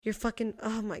You're fucking,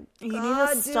 oh my God, you need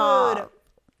to stop.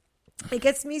 dude. It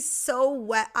gets me so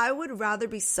wet. I would rather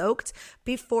be soaked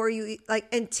before you eat, like,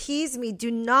 and tease me.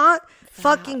 Do not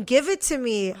fucking give it to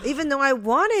me, even though I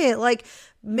want it. Like,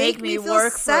 make me feel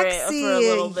work sexy. for a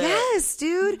little bit. Yes,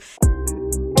 dude.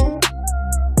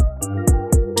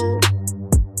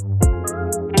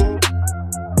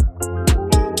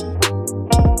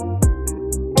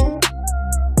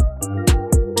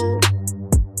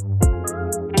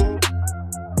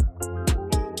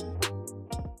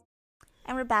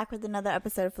 And we're back with another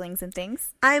episode of Flings and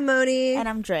Things. I'm Moni. And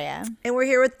I'm Drea. And we're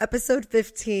here with episode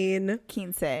 15.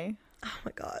 Quince. Oh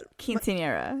my God.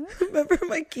 Quinceañera. Remember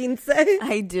my quince?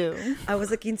 I do. I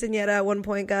was a quinceañera at one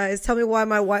point, guys. Tell me why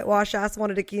my whitewash ass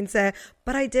wanted a quince.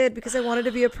 But I did because I wanted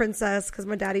to be a princess because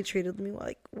my daddy treated me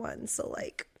like one. So,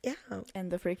 like, yeah.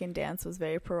 And the freaking dance was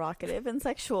very provocative and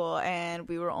sexual. And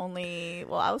we were only,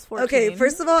 well, I was 14. Okay,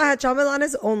 first of all, I had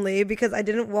chambelanes only because I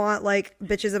didn't want, like,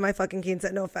 bitches in my fucking quince.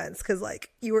 No offense. Because,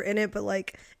 like, you were in it, but,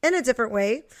 like, in a different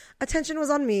way. Attention was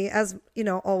on me, as, you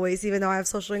know, always, even though I have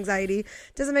social anxiety.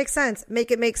 Doesn't make sense. Make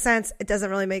it make sense. It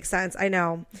doesn't really make sense. I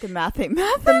know. The math ain't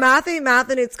math. The math ain't math,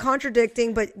 and it's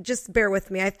contradicting, but just bear with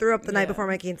me. I threw up the night before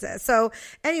my quince. So,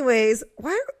 anyways,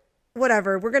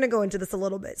 whatever. We're going to go into this a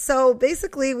little bit. So,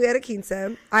 basically, we had a quince.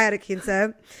 I had a quince.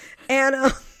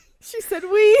 And she said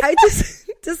we. I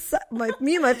just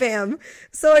me and my fam.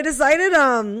 So, I decided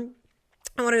I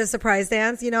wanted a surprise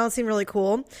dance. You know, it seemed really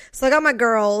cool. So, I got my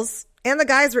girls. And the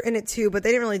guys were in it too, but they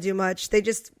didn't really do much. They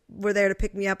just were there to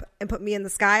pick me up and put me in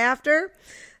the sky after.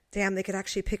 Damn, they could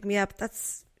actually pick me up.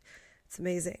 It's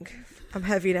amazing. I'm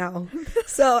heavy now.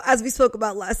 So, as we spoke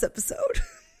about last episode.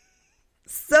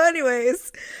 So,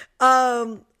 anyways,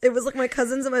 it was like my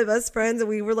cousins and my best friends, and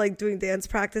we were like doing dance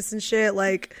practice and shit.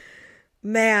 Like,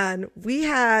 man, we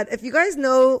had, if you guys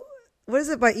know, what is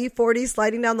it by E40,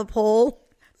 Sliding Down the Pole?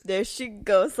 There she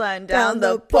goes, sliding down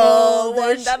the pole.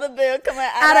 One dollar bill coming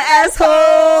out of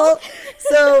asshole.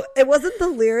 So it wasn't the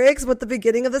lyrics, but the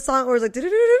beginning of the song where it was like,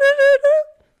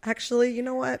 actually, you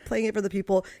know what? Playing it for the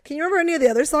people. Can you remember any of the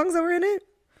other songs that were in it?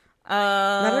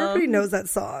 Not everybody knows that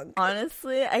song.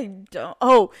 Honestly, I don't.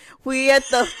 Oh, we at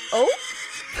the. Oh.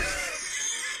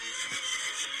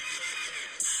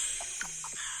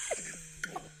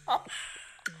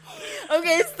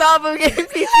 Okay, stop. I'm getting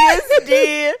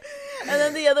PTSD. And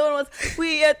then the other one was,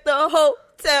 we at the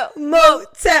hotel,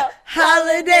 motel,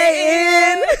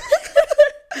 Holiday Inn.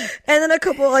 And then a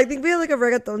couple, I think we had like a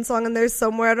reggaeton song in there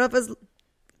somewhere. I don't know if it was,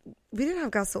 we didn't have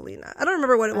gasolina. I don't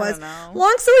remember what it was.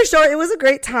 Long story short, it was a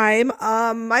great time.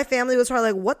 My family was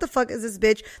probably like, what the fuck is this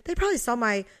bitch? They probably saw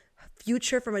my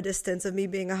future from a distance of me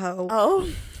being a hoe. Oh.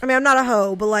 I mean, I'm not a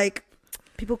hoe, but like,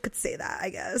 people could say that,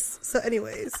 I guess. So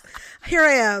anyways, here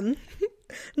I am.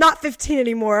 Not 15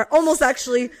 anymore. Almost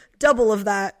actually double of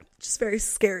that. Just very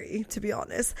scary, to be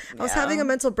honest. I was having a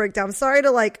mental breakdown. Sorry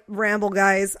to like ramble,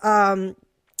 guys. But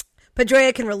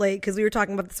Drea can relate because we were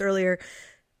talking about this earlier.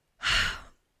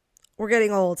 We're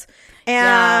getting old.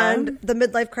 And the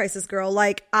midlife crisis, girl.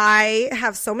 Like, I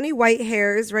have so many white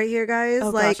hairs right here, guys. Oh,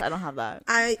 like, gosh, I don't have that.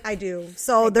 I do.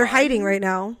 So they're hiding right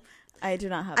now. I do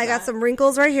not have I got some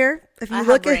wrinkles right here. If you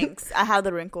look at, I have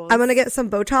the wrinkles. I'm going to get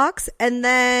some Botox. And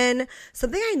then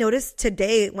something I noticed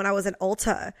today when I was in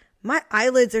Ulta, my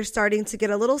eyelids are starting to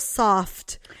get a little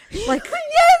soft. Like,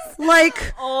 yes! Like,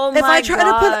 if I try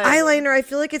to put eyeliner, I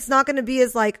feel like it's not going to be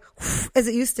as like, as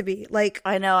it used to be. Like,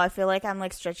 I know. I feel like I'm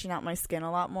like stretching out my skin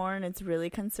a lot more, and it's really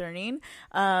concerning.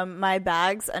 My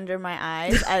bags under my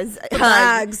eyes, as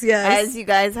bags, yes. As you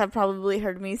guys have probably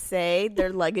heard me say,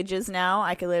 they're luggages now.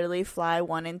 I could literally fly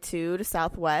 1 and 2 to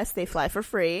Southwest. They fly for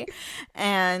free,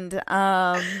 and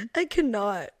I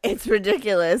cannot. It's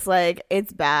ridiculous. Like,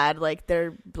 it's bad. Like,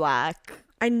 they're black.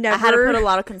 I had to put a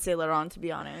lot of concealer on, to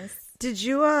be honest. Did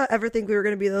you ever think we were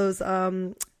going to be those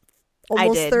almost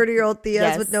 30-year-old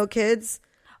Theas with no kids?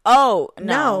 Oh,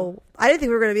 no. I didn't think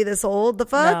we were going to be this old. The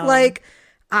fuck? No. Like,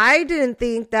 I didn't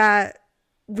think that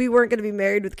we weren't going to be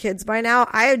married with kids by now.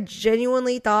 I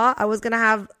genuinely thought I was going to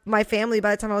have my family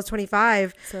by the time I was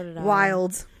 25. So did I.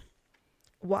 Wild.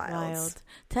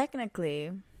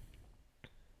 Technically,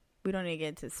 we don't need to get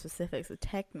into specifics, but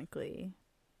technically,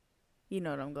 you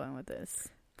know what I'm going with this.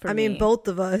 I mean, both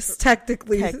of us,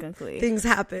 technically, things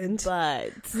happened.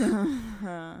 But,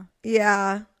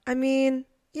 yeah. I mean,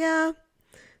 yeah.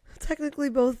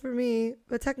 Technically both for me,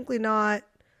 but technically not.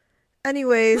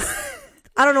 Anyways,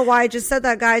 I don't know why I just said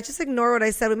that, guys. Just ignore what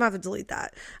I said. We might have to delete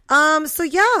that. So,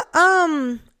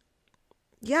 yeah.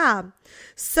 Yeah.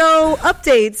 So,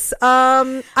 updates.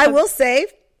 I will say,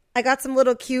 I got some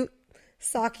little cute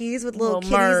Sockies with little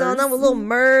kitties on them, with little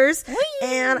murs. Whee!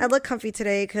 And I look comfy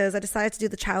today because I decided to do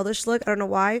the childish look. I don't know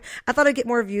why. I thought I'd get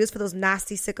more views for those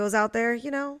nasty sickos out there,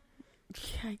 you know?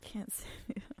 Yeah, I can't say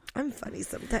it. I'm funny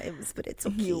sometimes, but it's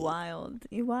okay. You wild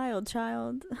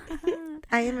child.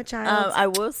 I am a child. I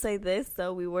will say this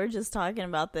though, we were just talking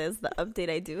about this. The update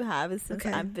I do have is since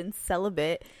I've been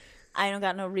celibate, I don't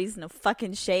got no reason to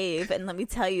fucking shave, and let me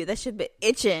tell you, that shit be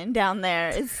itching down there.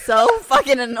 It's so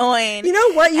fucking annoying. You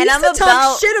know what? You used to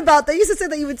talk shit about that. You used to say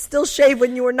that you would still shave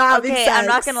when you were not having sex. I'm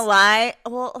not gonna lie.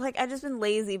 Well, like, I've just been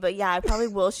lazy, but yeah, I probably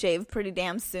will shave pretty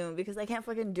damn soon because I can't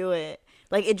fucking do it.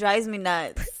 Like, it drives me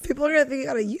nuts. People are gonna think you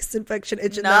got a yeast infection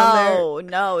itching down there.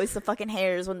 No, it's the fucking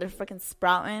hairs when they're fucking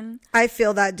sprouting. I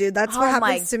feel that, dude. That's what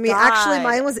happens to me. God. Actually,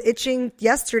 mine was itching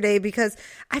yesterday because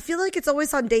I feel like it's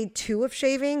always on day 2 of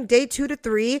shaving. Day 2 to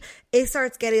 3, it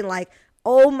starts getting like,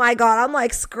 oh my God, I'm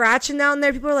like scratching down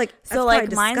there. People are like, that's so like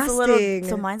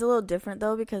disgusting. mine's a little different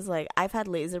though because like I've had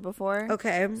laser before.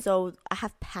 Okay. So I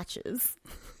have patches.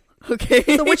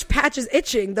 Okay. So which patch is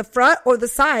itching? The front or the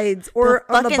sides or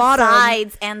on the bottom?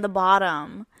 Sides and the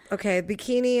bottom. Okay,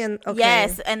 bikini and okay.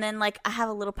 Yes, and then like I have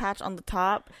a little patch on the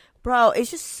top. Bro, it's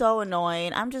just so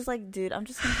annoying. I'm just like, dude, I'm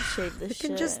just gonna shave this shit. You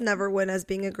can just never win as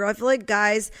being a girl. I feel like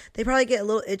guys, they probably get a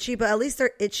little itchy, but at least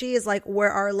their itchy is like where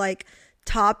our like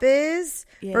top is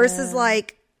versus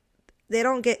like they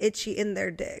don't get itchy in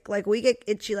their dick. Like we get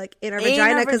itchy like in our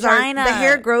vagina because the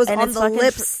hair grows and on the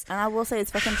lips. And I will say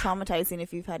it's fucking traumatizing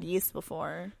if you've had yeast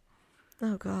before.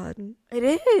 Oh God,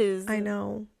 it is. I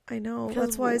know.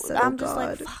 That's why I said, I'm just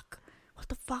like, fuck. What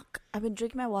the fuck? I've been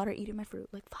drinking my water, eating my fruit.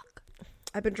 Like, fuck.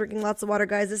 I've been drinking lots of water,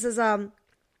 guys. This is Give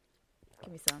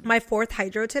me some. my 4th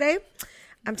hydro today.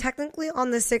 I'm technically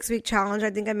on the 6-week challenge.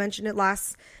 I think I mentioned it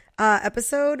last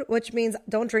episode, which means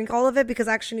don't drink all of it because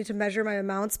I actually need to measure my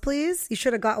amounts, please. You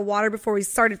should have got water before we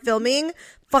started filming.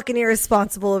 Fucking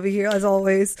irresponsible over here, as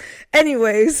always.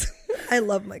 Anyways, I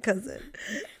love my cousin.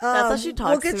 That's how she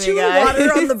talks to me, guys. We'll get you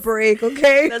water on the break,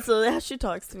 okay? That's how she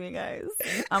talks to me, guys.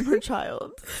 I'm her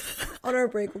child. On our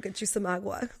break, we'll get you some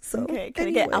agua. So, okay, can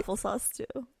I get applesauce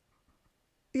too?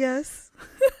 Yes.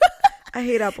 I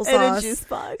hate applesauce. And a juice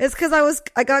box. It's because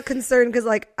I got concerned because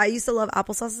like I used to love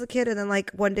applesauce as a kid, and then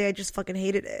like one day I just fucking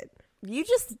hated it. You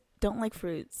just don't like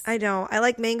fruits. I know. I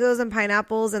like mangoes and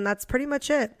pineapples, and that's pretty much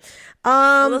it.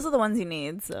 Well, those are the ones you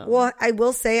need. So. Well, I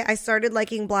will say I started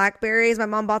liking blackberries. My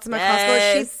mom bought some at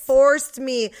Costco. She forced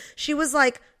me. She was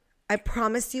like, I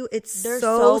promise you, they're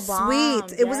so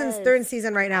sweet. It was they're in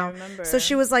season right now. So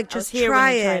she was like, just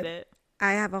try it.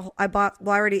 I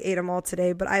already ate them all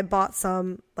today, but I bought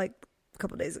some like a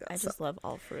couple days ago. I just love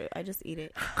all fruit. I just eat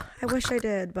it. I wish I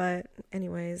did, but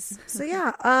anyways. So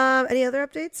yeah. Any other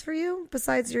updates for you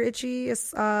besides your itchy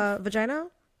vagina?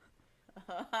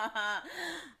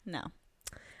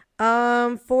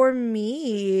 No. For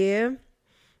me,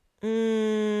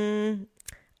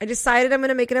 I decided I'm going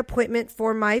to make an appointment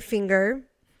for my finger.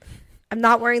 I'm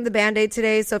not wearing the Band-Aid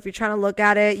today, so if you're trying to look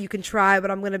at it, you can try,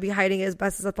 but I'm going to be hiding it as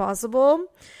best as possible.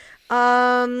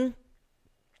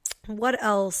 What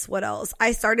else?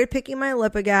 I started picking my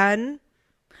lip again.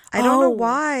 I don't know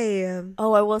why.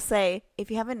 Oh, I will say, if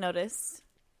you haven't noticed,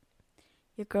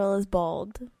 your girl is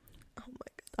bald. Oh my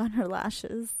God. On her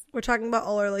lashes. We're talking about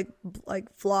all our like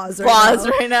flaws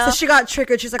right now. So she got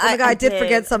triggered. She's like, oh my God, I did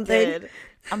forget something.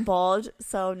 I'm bald,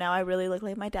 so now I really look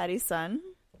like my daddy's son.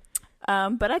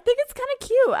 But I think it's kind of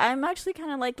cute. I'm actually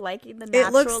kind of like liking the natural.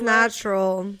 It looks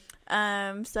natural.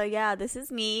 So yeah, this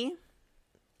is me.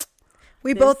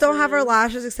 We both don't have our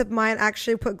lashes, except mine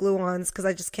actually put glue-ons because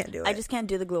I just can't do it. I just can't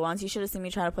do the glue-ons. You should have seen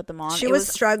me trying to put them on. She was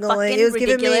struggling. It was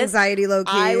ridiculous. Giving me anxiety, low-key.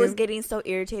 I was getting so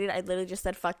irritated. I literally just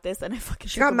said, fuck this, and I fucking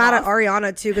She got mad at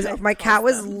Ariana, too, because my cat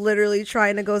was literally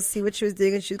trying to go see what she was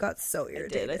doing, and she got so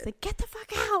irritated. I said, get the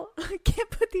fuck out. I can't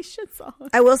put these shits on.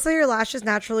 I will say your lashes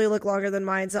naturally look longer than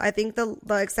mine, so I think the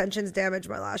extensions damage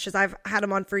my lashes. I've had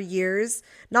them on for years.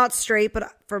 Not straight,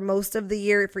 but for most of the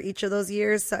year, for each of those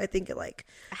years, so I think it, like,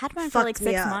 I had mine for, like,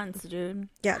 6 months. Dude,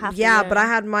 yeah, but I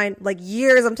had mine like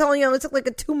years. I'm telling you, I took like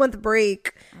a 2-month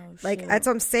break. Like that's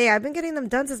what I'm saying. I've been getting them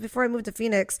done since before I moved to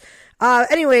Phoenix.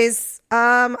 Anyways,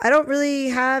 I don't really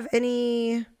have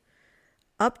any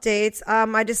updates.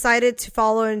 I decided to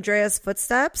follow Andrea's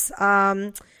footsteps.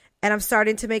 And I'm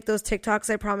starting to make those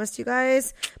TikToks I promised you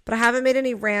guys, but I haven't made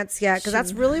any rants yet because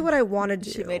that's really what I want to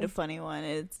do. She made a funny one.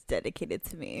 It's dedicated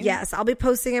to me. Yes, I'll be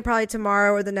posting it probably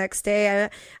tomorrow or the next day.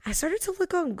 I started to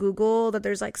look on Google that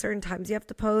there's like certain times you have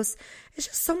to post. It's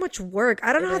just so much work.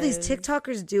 I don't know how these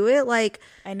TikTokers do it. Like,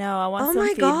 I know. I want some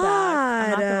feedback.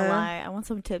 I'm not gonna lie. I want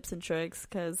some tips and tricks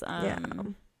because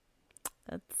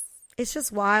It's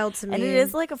just wild to me. And it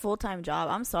is like a full-time job.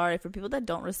 I'm sorry for people that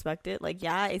don't respect it. Like,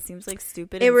 yeah, it seems like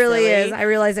stupid. It really silly, is. I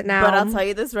realize it now. But I'll tell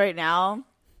you this right now.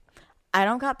 I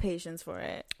don't got patience for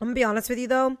it. I'm gonna be honest with you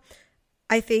though.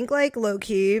 I think like low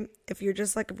key, if you're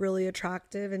just like really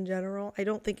attractive in general, I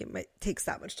don't think it takes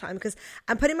that much time, because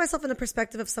I'm putting myself in the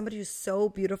perspective of somebody who's so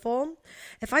beautiful.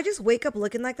 If I just wake up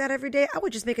looking like that every day, I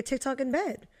would just make a TikTok in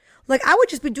bed. Like I would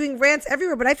just be doing rants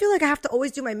everywhere, but I feel like I have to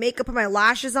always do my makeup and my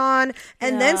lashes on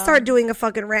and then start doing a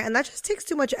fucking rant, and that just takes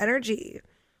too much energy.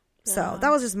 Yeah. So that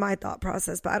was just my thought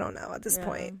process, but I don't know at this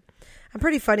point. I'm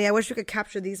pretty funny. I wish we could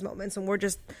capture these moments and we're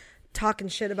just talking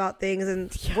shit about things,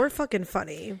 and we're fucking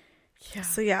funny. Yeah.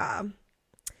 So yeah.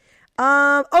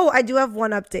 I do have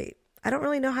one update. I don't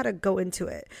really know how to go into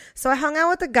it. So I hung out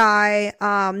with a guy,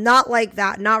 not like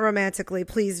that, not romantically.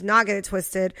 Please do not get it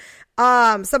twisted.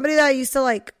 Somebody that I used to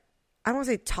like, I don't want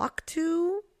to say talk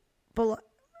to, but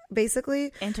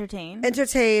basically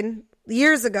entertain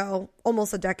years ago,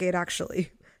 almost a decade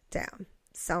actually. Damn,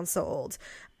 sounds so old.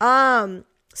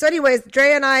 So anyways,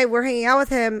 Dre and I were hanging out with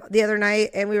him the other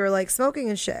night, and we were like smoking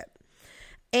and shit.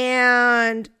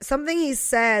 And something he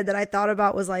said that I thought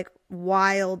about was like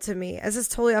wild to me. This is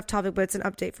totally off topic, but it's an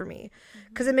update for me,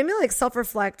 because it made me like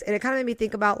self-reflect, and it kind of made me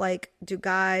think about like, do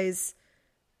guys,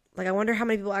 like, I wonder how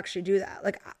many people actually do that.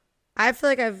 Like, I feel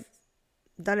like I've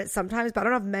done it sometimes, but I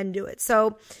don't know if men do it.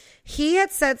 So he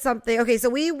had said something. Okay, so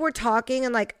we were talking,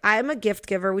 and like, I'm a gift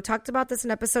giver. We talked about this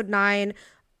in episode 9.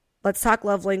 Let's talk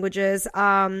love languages.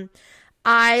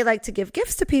 I like to give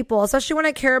gifts to people, especially when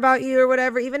I care about you or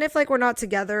whatever. Even if like we're not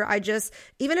together,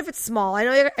 even if it's small. I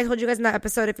know I told you guys in that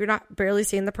episode, if you're not barely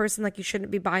seeing the person, like you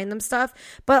shouldn't be buying them stuff.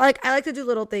 But like I like to do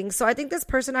little things. So I think this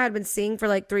person I had been seeing for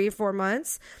like 3 or 4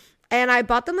 months, and I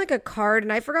bought them like a card,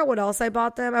 and I forgot what else I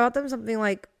bought them. I bought them something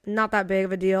like not that big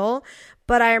of a deal.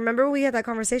 But I remember we had that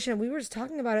conversation. We were just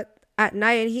talking about it at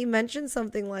night, and he mentioned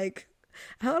something like,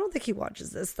 I don't think he watches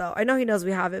this though. I know he knows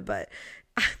we have it, but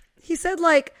he said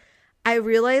like, I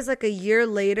realized like a year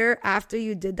later after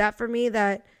you did that for me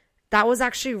that was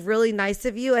actually really nice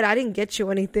of you, and I didn't get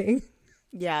you anything.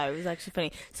 Yeah, it was actually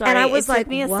funny. Sorry, and I was it took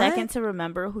me a second to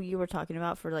remember who you were talking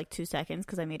about for like 2 seconds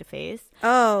because I made a face.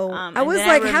 Oh, I was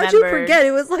like, how'd you forget?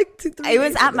 It was like 2-3 It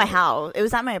was at my house. It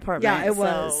was at my apartment. Yeah, it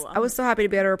was. So, I was so happy to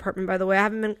be at her apartment, by the way.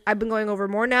 I've been going over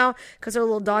more now because her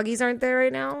little doggies aren't there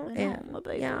right now.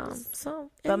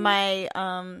 But my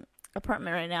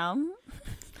apartment right now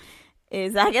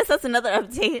is, I guess that's another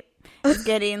update. It's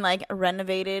getting like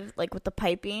renovated, like with the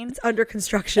piping. It's under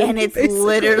construction. And it's basically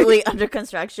literally under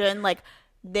construction. Like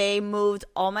they moved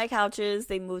all my couches.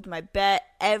 They moved my bed.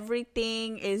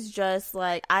 Everything is just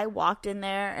like, I walked in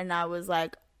there and I was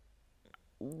like,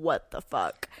 what the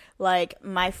fuck? Like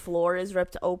my floor is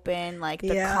ripped open. Like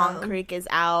the concrete is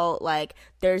out. Like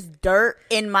there's dirt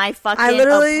in my fucking apartment.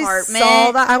 I literally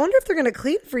saw that. I wonder if they're gonna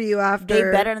clean for you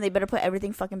after. They better put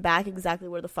everything fucking back exactly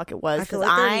where the fuck it was. I feel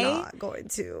like they're not going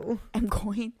to. I'm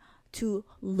going to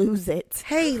lose it.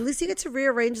 Hey, at least you get to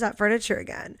rearrange that furniture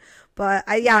again. But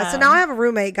so now I have a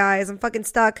roommate, guys. I'm fucking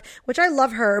stuck, which I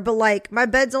love her, but like my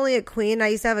bed's only a queen. I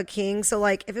used to have a king, so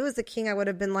like if it was a king, I would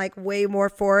have been like way more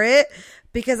for it,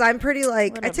 because I'm pretty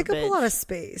like, I take up a lot of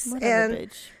space.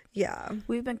 Yeah,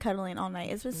 we've been cuddling all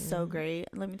night. It's been so great.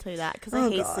 Let me tell you that, because I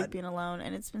hate sleeping alone,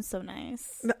 and it's been so nice.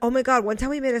 Oh my god, one time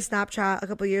we made a Snapchat a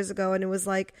couple years ago, and it was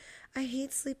like, I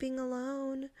hate sleeping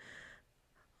alone.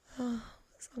 Oh,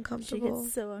 it's uncomfortable. She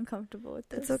gets so uncomfortable with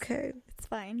this. It's okay. It's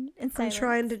fine. I'm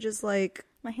trying to just like,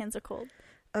 my hands are cold.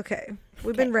 Okay.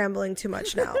 We've been rambling too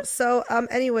much now. So,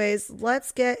 anyways,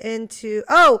 let's get into,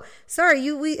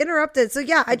 sorry, we interrupted. So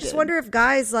yeah, I just wonder if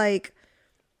guys like,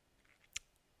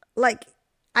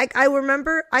 I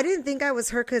remember, I didn't think I was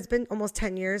hurt because it's been almost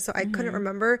 10 years, so I couldn't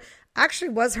remember. I actually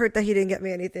was hurt that he didn't get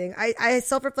me anything. I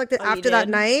self-reflected after that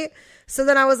night. So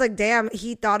then I was like, damn,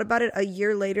 he thought about it a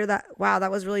year later that, wow,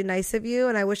 that was really nice of you.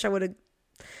 And I wish I would have,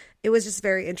 it was just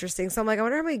very interesting. So I'm like, I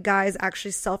wonder how many guys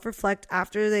actually self-reflect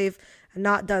after they've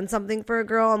not done something for a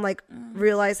girl and like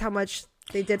realize how much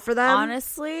they did for them.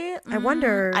 Honestly, I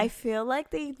wonder. I feel like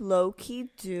they low-key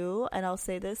do. And I'll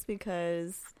say this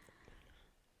because...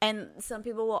 And some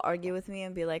people will argue with me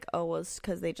and be like, oh, well, it's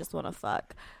because they just want to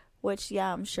fuck. Which,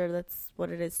 yeah, I'm sure that's what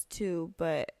it is too.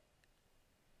 But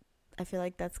I feel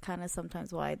like that's kind of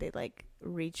sometimes why they, like,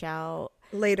 reach out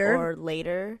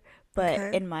later.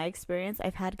 But in my experience,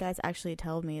 I've had guys actually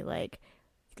tell me, like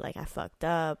I fucked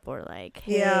up. Or, like,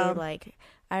 hey, like,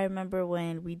 I remember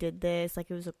when we did this. Like,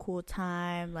 it was a cool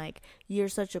time. Like, you're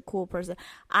such a cool person.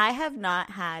 I have not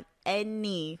had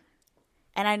any...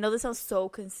 And I know this sounds so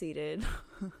conceited,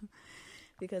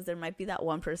 because there might be that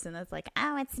one person that's like,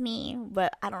 oh, it's me,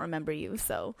 but I don't remember you,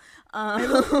 so I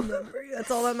don't remember you. That's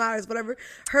all that matters. Whatever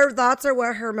her thoughts are,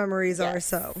 what her memories are.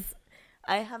 So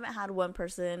I haven't had one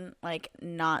person like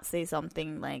not say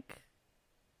something like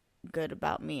good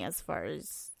about me as far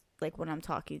as like when I'm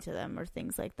talking to them or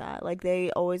things like that. Like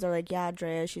they always are like, yeah,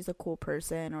 Drea, she's a cool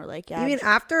person, or like, yeah. You mean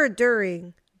after or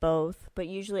during? Both, but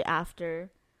usually after.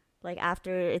 Like,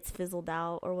 after it's fizzled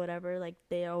out or whatever, like,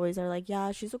 they always are like,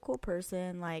 yeah, she's a cool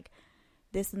person, like,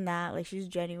 this and that, like, she's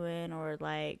genuine, or,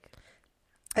 like...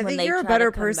 I think you're a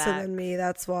better person than me,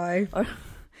 that's why. Or,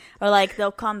 like,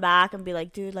 they'll come back and be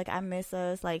like, dude, like, I miss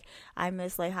us, like, I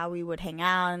miss, like, how we would hang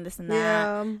out and this and that.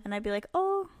 Yeah. And I'd be like,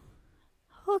 oh,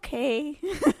 okay.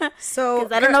 So...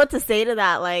 Because I don't know what to say to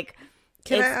that, like...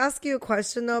 Can I ask you a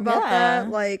question, though, about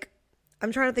that? Like,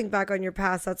 I'm trying to think back on your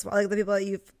past, that's why, like, the people that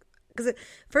you've... Because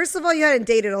first of all, you hadn't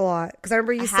dated a lot. Because I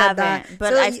remember you said that.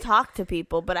 But I've talked to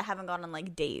people, but I haven't gone on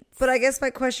like dates. But I guess my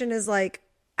question is like,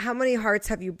 how many hearts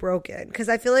have you broken? Because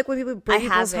I feel like when people break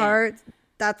people's hearts,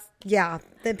 then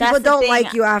people don't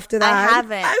like you after that. I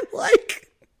haven't. I'm like,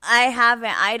 I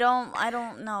haven't. I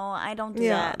don't know. I don't do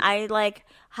that. I like,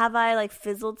 have I like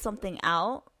fizzled something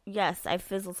out? Yes, I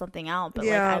fizzled something out, but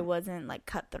like I wasn't like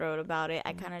cutthroat about it.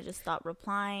 I kind of just stopped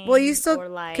replying. Well, you still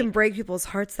can break people's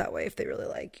hearts that way if they really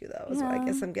like you, though. Is what I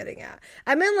guess I'm getting at.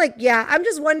 I mean, like, I'm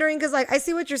just wondering because like I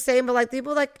see what you're saying, but like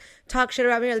people like talk shit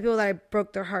about me are the people that I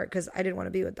broke their heart because I didn't want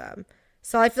to be with them.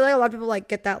 So I feel like a lot of people like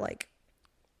get that like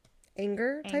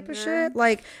anger type of shit,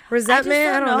 like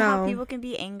resentment. I don't know how people can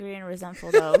be angry and resentful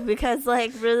though, because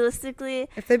like realistically,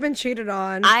 if they've been cheated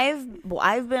on,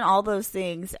 I've been all those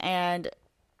things and.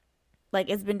 Like,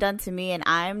 it's been done to me, and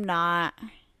I'm not...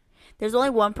 There's only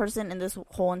one person in this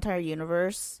whole entire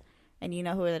universe, and you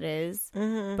know who it is.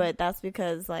 Mm-hmm. But that's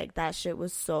because, like, that shit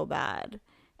was so bad.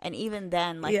 And even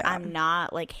then, like, I'm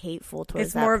not, like, hateful towards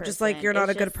it's more of just, like, you're not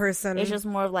a good person. It's just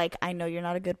more of, like, I know you're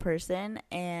not a good person,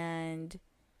 and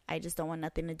I just don't want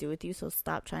nothing to do with you, so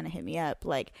stop trying to hit me up.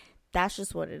 Like, that's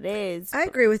just what it is. I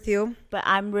agree with you. But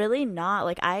I'm really not.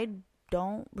 Like, I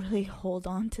don't really hold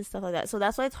on to stuff like that. So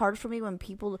that's why it's hard for me when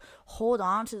people hold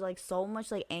on to like so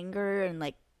much like anger and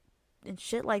like and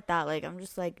shit like that. Like I'm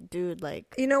just like, dude,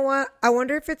 like, you know what? I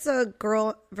wonder if it's a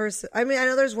girl versus, I mean, I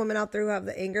know there's women out there who have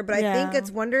the anger, but I think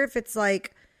it's wonder if it's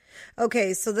like,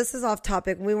 okay, so this is off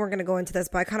topic. We weren't going to go into this,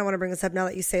 but I kind of want to bring this up now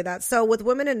that you say that. So with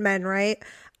women and men, right?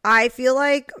 I feel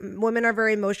like women are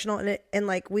very emotional and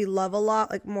like we love a lot,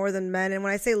 like more than men. And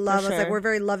when I say love, it's like we're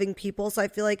very loving people. So I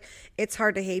feel like it's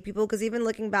hard to hate people because even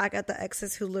looking back at the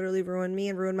exes who literally ruined me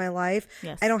and ruined my life,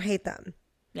 I don't hate them.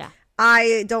 Yeah.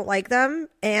 I don't like them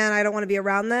and I don't want to be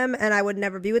around them and I would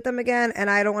never be with them again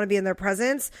and I don't want to be in their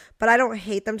presence, but I don't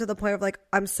hate them to the point of like,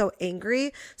 I'm so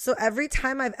angry. So every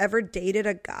time I've ever dated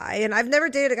a guy, and I've never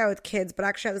dated a guy with kids, but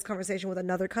actually I had this conversation with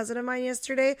another cousin of mine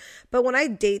yesterday, but when I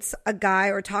date a guy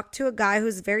or talk to a guy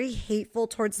who's very hateful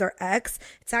towards their ex,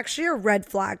 it's actually a red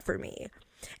flag for me.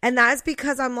 And that's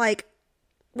because I'm like,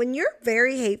 when you're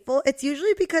very hateful, it's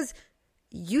usually because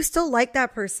you still like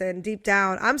that person deep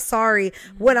down. I'm sorry.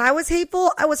 When I was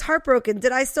hateful, I was heartbroken.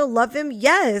 Did I still love him?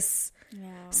 Yes.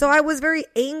 Yeah. So I was very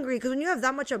angry because when you have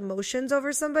that much emotions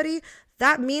over somebody,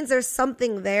 that means there's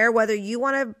something there, whether you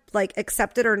want to like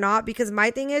accept it or not. Because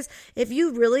my thing is, if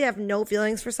you really have no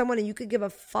feelings for someone and you could give a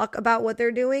fuck about what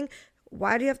they're doing,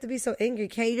 why do you have to be so angry?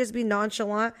 Can't you just be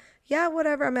nonchalant? Yeah,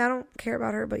 whatever. I mean, I don't care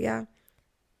about her, but yeah.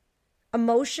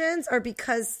 Emotions are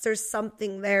because there's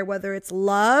something there, whether it's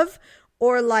love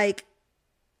or like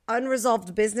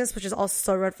unresolved business, which is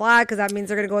also a red flag because that means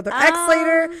they're going to go with their ex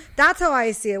later. That's how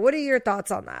I see it. What are your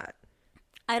thoughts on that?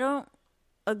 I don't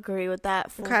agree with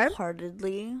that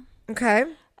full-heartedly. Okay.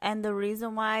 And the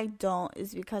reason why I don't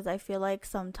is because I feel like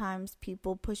sometimes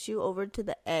people push you over to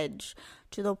the edge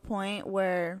to the point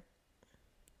where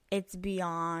it's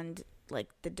beyond like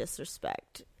the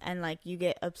disrespect and like you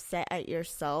get upset at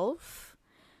yourself.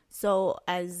 So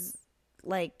as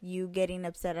like you getting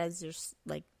upset as you're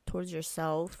like towards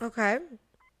yourself, okay,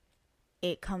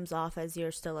 it comes off as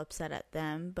you're still upset at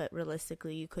them, but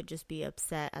realistically you could just be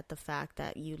upset at the fact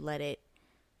that you let it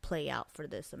play out for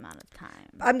this amount of time.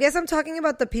 I guess I'm talking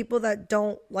about the people that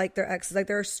don't like their exes, like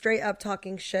they're straight up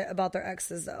talking shit about their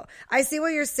exes though. I see what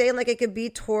you're saying, like it could be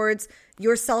towards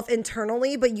yourself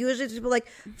internally, but usually people like,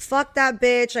 fuck that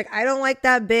bitch, like I don't like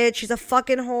that bitch, she's a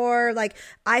fucking whore, like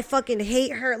I fucking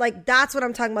hate her, like that's what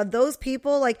I'm talking about. Those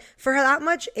people, like for that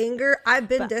much anger, I've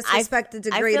been disrespected,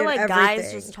 degraded, I feel like everything.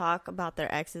 Guys just talk about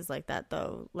their exes like that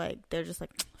though, like they're just like,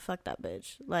 fuck that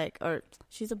bitch, like, or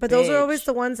she's a but bitch. Those are always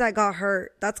the ones that got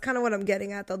hurt. That's kind of what I'm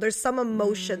getting at though. There's some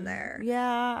emotion there. Yeah,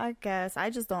 I guess I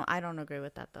don't agree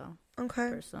with that though. Okay.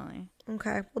 Personally.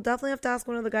 Okay. We'll definitely have to ask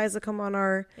one of the guys to come on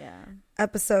our Yeah.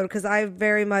 episode, because I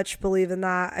very much believe in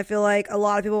that. I feel like a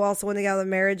lot of people also, when they get out of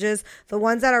marriages, the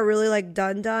ones that are really like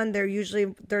done,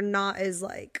 they're not as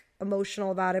like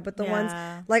emotional about it. But the ones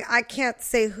like, I can't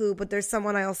say who, but there's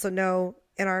someone I also know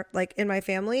in my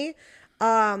family,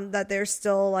 that there's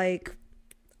still like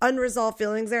unresolved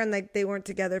feelings there, and like they weren't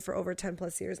together for over 10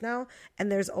 plus years now,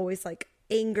 and there's always like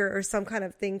anger or some kind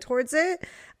of thing towards it.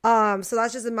 So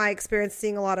that's just in my experience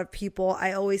seeing a lot of people.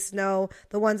 I always know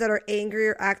the ones that are angry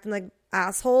or acting like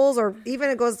assholes, or even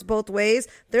it goes both ways,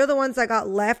 they're the ones that got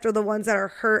left, or the ones that are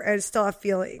hurt and still have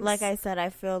feelings. Like I said, I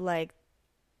feel like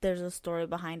there's a story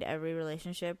behind every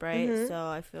relationship, right? Mm-hmm. So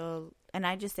I feel, and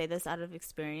I just say this out of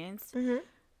experience,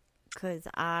 because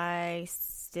I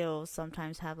still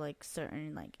sometimes have like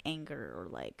certain like anger or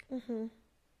like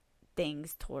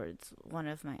things towards one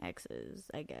of my exes,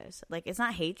 I guess. Like, it's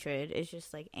not hatred, it's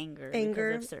just like anger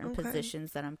because of certain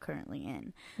positions that I'm currently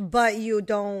in. But you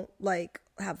don't like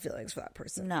have feelings for that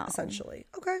person. No. Essentially.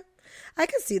 Okay. I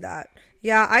can see that.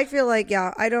 Yeah, I feel like,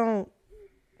 I don't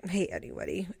hate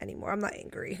anybody anymore. I'm not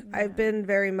angry. Yeah. I've been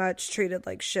very much treated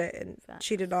like shit and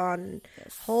cheated on and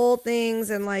whole things,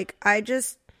 and like I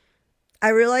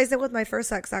realized that with my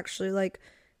first ex, actually, like,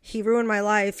 he ruined my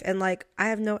life, and like I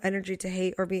have no energy to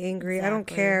hate or be angry. Exactly. I don't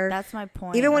care. That's my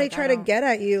point. Even when he tried to get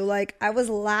at you, like I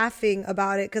was laughing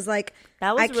about it, because like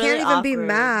I can't even awkward. Be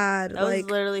mad. That was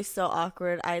literally so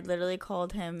awkward. I literally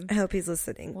called him. I hope he's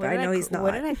listening, but I know he's not.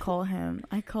 What did I call him?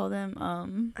 I called him.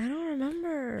 I don't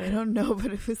remember. I don't know,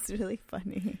 but it was really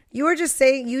funny. You just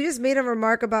made a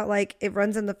remark about like it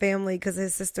runs in the family because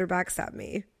his sister backstabbed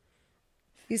me.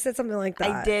 You said something like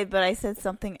that. I did, but I said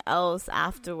something else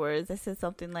afterwards. I said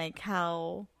something like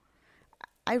how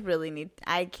I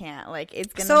can't. Like,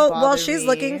 it's going to bother me. So while she's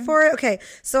looking for it, okay.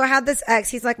 So I had this ex.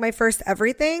 He's like my first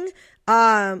everything. He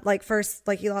lost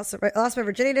my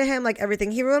virginity to him, like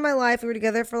everything. He ruined my life. We were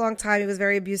together for a long time. He was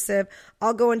very abusive.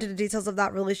 I'll go into the details of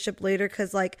that relationship later,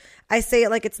 because like I say it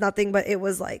like it's nothing, but it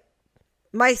was like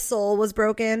my soul was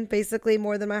broken, basically,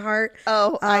 more than my heart.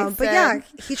 Oh, but yeah,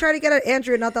 he tried to get at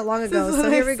Andrew not that long ago.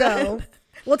 So here we go.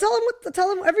 Well,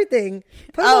 tell him everything.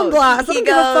 Put him on blast. He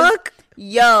give a fuck.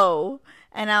 Yo,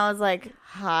 and I was like,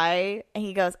 hi, and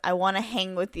he goes, I want to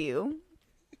hang with you,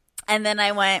 and then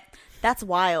I went, that's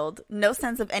wild. No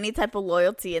sense of any type of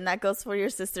loyalty, and that goes for your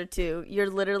sister too. You're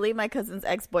literally my cousin's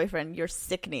ex-boyfriend. You're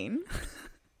sickening.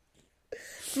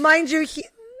 Mind you,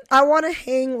 I want to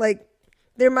hang like.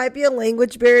 There might be a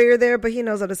language barrier there, but he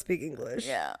knows how to speak English.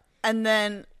 Yeah. And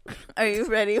then, are you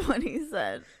ready when he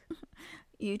said,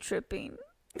 you tripping?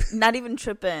 Not even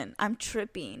tripping. I'm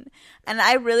tripping. And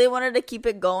I really wanted to keep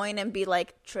it going and be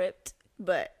like, tripped.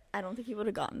 But I don't think he would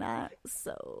have gotten that.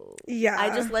 So, yeah.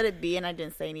 I just let it be, and I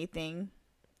didn't say anything.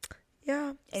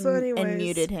 Yeah. And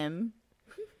muted him.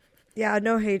 Yeah,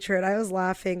 no hatred. I was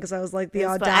laughing because I was like, the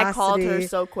audacity. But I called her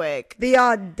so quick. The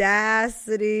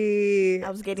audacity. I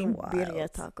was getting birria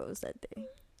tacos that day.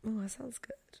 Oh, that sounds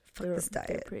good. Fuck this diet.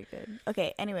 They're pretty good.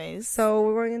 Okay, anyways. So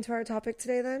we're going into our topic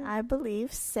today then? I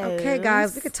believe so. Okay,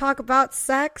 guys. We could talk about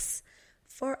sex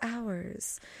for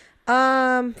hours.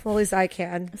 Well, at least I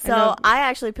can. So I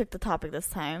actually picked the topic this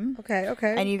time. Okay.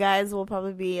 And you guys will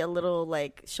probably be a little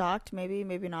like shocked, maybe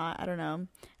not. I don't know.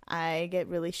 I get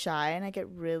really shy and I get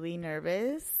really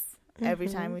nervous every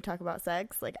time we talk about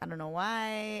sex. Like, I don't know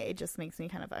why. It just makes me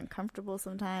kind of uncomfortable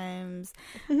sometimes.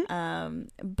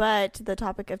 But the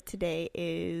topic of today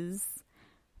is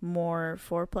more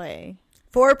foreplay.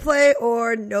 Foreplay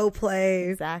or no play.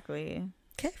 Exactly.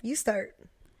 Okay, you start.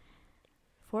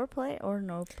 Foreplay or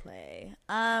no play?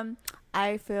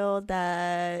 I feel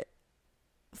that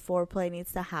foreplay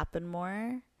needs to happen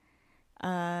more.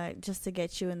 Just to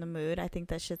get you in the mood. I think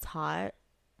that shit's hot.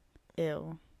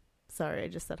 Ew. Sorry, I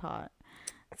just said hot.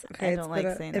 It's okay. I don't like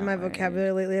saying that in my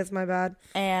vocabulary lately. It's my bad.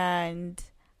 And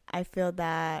I feel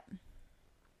that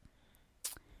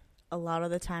a lot of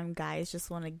the time guys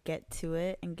just want to get to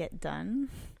it and get done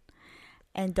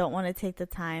and don't want to take the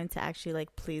time to actually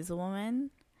like please a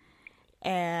woman.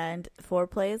 And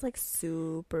foreplay is like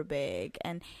super big,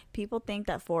 and people think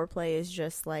that foreplay is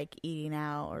just like eating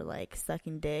out or like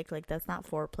sucking dick. Like, that's not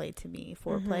foreplay to me.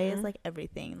 Foreplay is like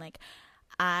everything. Like,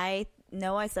 I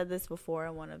know I said this before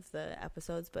in one of the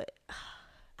episodes, but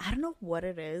I don't know what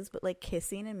it is, but like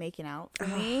kissing and making out for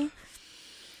me,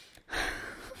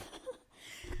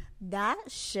 that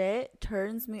shit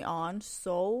turns me on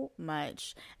so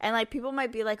much. And like, people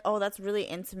might be like, oh, that's really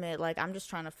intimate, like I'm just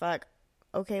trying to fuck.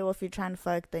 Okay, well, if you're trying to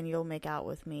fuck, then you'll make out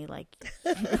with me. Like,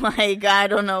 like, I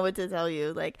don't know what to tell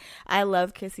you. Like, I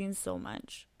love kissing so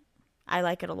much. I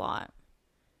like it a lot.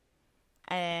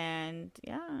 And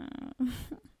yeah,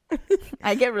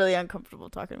 I get really uncomfortable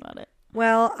talking about it.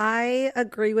 Well, I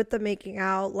agree with the making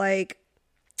out, like,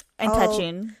 and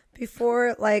touching.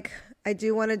 Before, like, I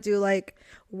do want to do like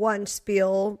one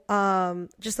spiel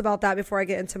just about that before I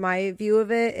get into my view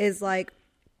of it. Is like,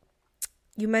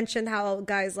 you mentioned how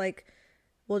guys like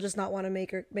will just not want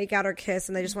to make out or kiss,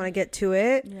 and they just want to get to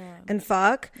it and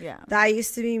fuck. Yeah, that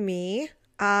used to be me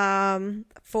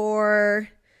for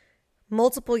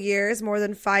multiple years, more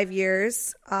than 5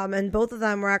 years, and both of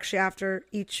them were actually after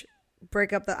each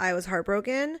breakup that I was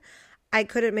heartbroken. I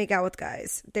couldn't make out with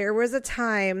guys. There was a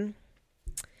time,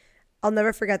 I'll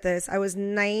never forget this. I was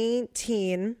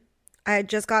 19. I had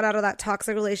just got out of that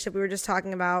toxic relationship we were just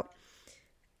talking about,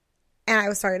 and I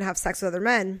was starting to have sex with other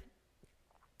men.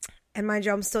 And mind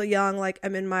you, I'm still young. Like, I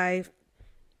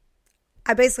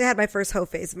basically had my first hoe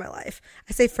phase in my life.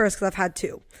 I say first because I've had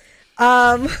two.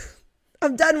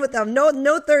 I'm done with them.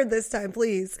 No third this time,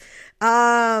 please.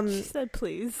 She said,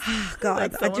 please.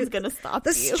 God, like someone's gonna stop the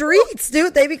you. Streets,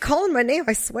 dude. They be calling my name.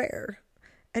 I swear.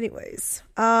 Anyways,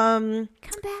 come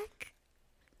back.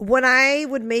 When I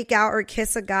would make out or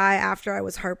kiss a guy after I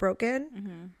was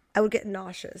heartbroken, I would get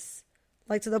nauseous,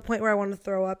 like to the point where I wanted to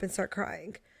throw up and start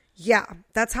crying. Yeah,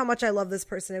 that's how much I love this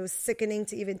person. It was sickening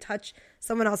to even touch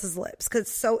someone else's lips because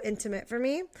it's so intimate for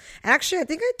me. And actually, I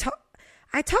think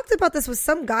I talked about this with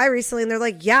some guy recently, and they're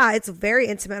like, yeah, it's very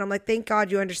intimate. I'm like, thank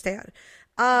God you understand.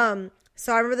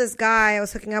 So I remember this guy I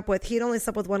was hooking up with. He'd only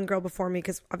slept with one girl before me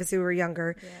because obviously we were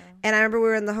younger. Yeah. And I remember we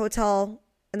were in the hotel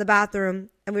in the bathroom,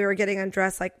 and we were getting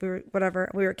undressed, like we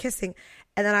were kissing.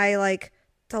 And then I like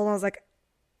told him, I was like,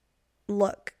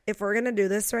 look, if we're going to do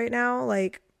this right now,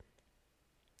 like,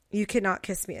 you cannot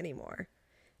kiss me anymore.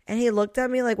 And he looked at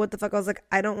me like, what the fuck? I was like,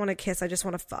 I don't want to kiss. I just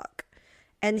want to fuck.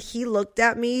 And he looked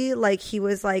at me like he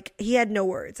was like, he had no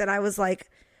words. And I was like,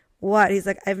 what? He's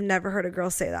like, I've never heard a girl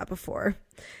say that before.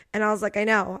 And I was like, I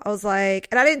know. I was like,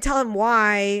 and I didn't tell him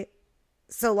why.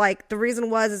 So like the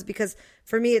reason is because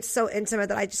for me, it's so intimate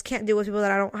that I just can't deal with people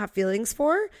that I don't have feelings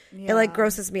for. Yeah. It like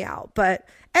grosses me out. But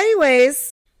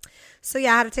anyways, so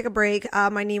yeah, I had to take a break.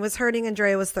 My knee was hurting and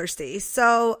Drea was thirsty.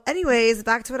 So anyways,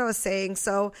 back to what I was saying.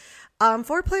 So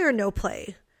foreplay or no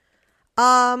play?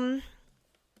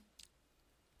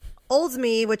 Old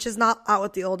me, which is not out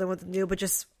with the old and with the new, but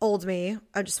just old me.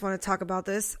 I just want to talk about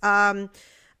this. I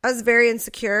was very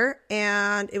insecure,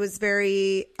 and I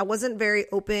wasn't very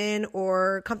open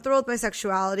or comfortable with my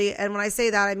sexuality. And when I say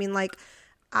that, I mean like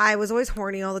I was always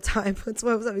horny all the time. That's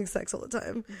why I was having sex all the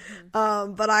time.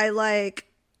 But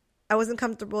I wasn't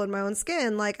comfortable in my own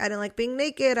skin. Like I didn't like being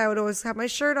naked. I would always have my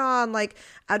shirt on. Like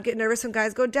I'd get nervous when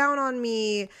guys go down on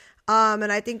me.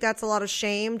 And I think that's a lot of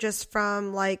shame just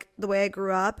from like the way I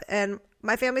grew up. And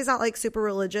my family's not like super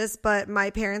religious, but my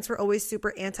parents were always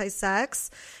super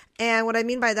anti-sex. And what I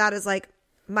mean by that is like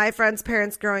my friends'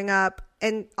 parents growing up,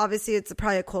 and obviously it's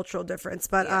probably a cultural difference,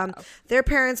 but their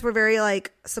parents were very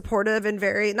like supportive and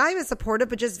very, not even supportive,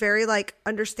 but just very like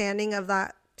understanding of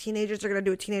that teenagers are going to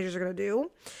do what teenagers are going to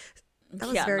do. That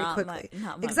was very quickly.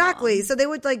 Exactly. Mom. So they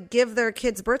would like give their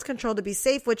kids birth control to be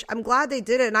safe, which I'm glad they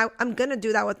did it. And I'm going to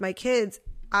do that with my kids,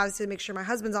 obviously to make sure my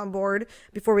husband's on board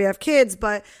before we have kids.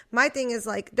 But my thing is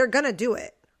like, they're going to do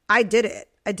it. I did it.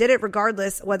 I did it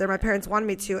regardless whether my parents wanted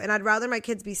me to. And I'd rather my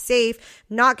kids be safe,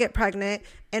 not get pregnant,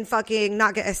 and fucking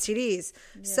not get STDs.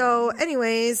 Yeah. So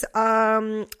anyways,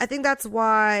 I think that's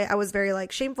why I was very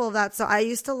like shameful of that. So I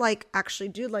used to like actually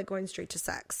do like going straight to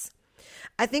sex.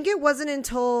 I think it wasn't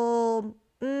until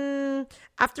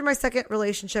after my second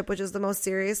relationship, which is the most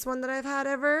serious one that I've had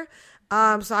ever.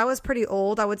 So I was pretty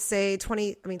old. I would say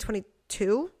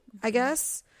 22, I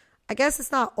guess. I guess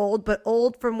it's not old, but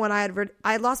old from when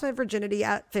I lost my virginity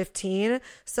at 15.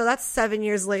 So that's 7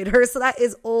 years later. So that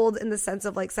is old in the sense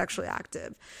of like sexually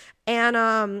active. And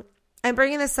I'm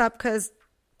bringing this up because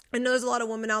I know there's a lot of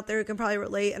women out there who can probably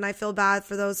relate. And I feel bad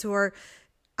for those who are,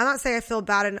 I'm not saying I feel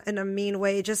bad in a mean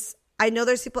way. Just I know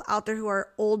there's people out there who are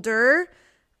older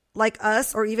like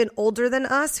us or even older than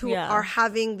us who are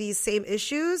having these same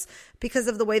issues because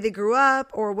of the way they grew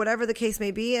up or whatever the case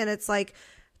may be. And it's like,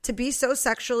 to be so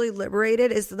sexually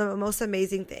liberated is the most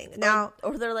amazing thing. Now,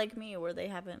 or they're like me where they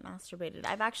haven't masturbated.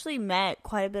 I've actually met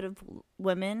quite a bit of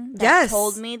women that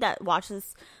told me that watch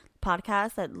this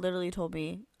podcast that literally told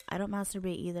me, I don't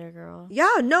masturbate either, girl. Yeah,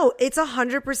 no, it's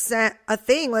 100% a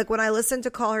thing. Like when I listen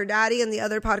to Call Her Daddy and the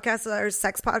other podcasts or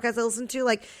sex podcasts I listen to,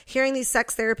 like hearing these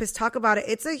sex therapists talk about it,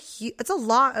 it's a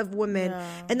lot of women.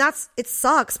 Yeah. And it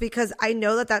sucks because I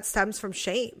know that stems from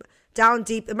shame. down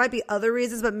deep, it might be other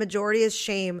reasons, but majority is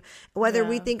shame. Whether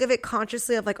we think of it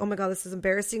consciously of like, oh my God, this is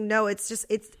embarrassing. No, it's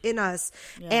in us.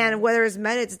 Yeah. And whether it's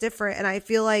men, it's different. And I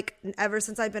feel like ever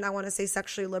since I've been, I want to say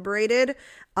sexually liberated,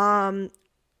 I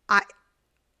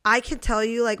can tell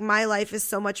you like my life is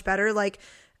so much better. Like,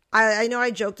 I know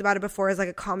I joked about it before as like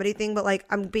a comedy thing, but like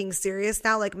I'm being serious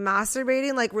now. Like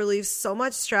masturbating like relieves so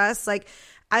much stress. Like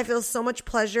I feel so much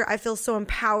pleasure. I feel so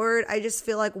empowered. I just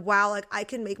feel like, wow, like I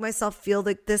can make myself feel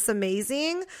like this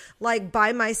amazing, like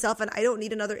by myself. And I don't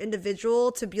need another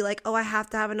individual to be like, oh, I have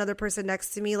to have another person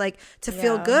next to me, like to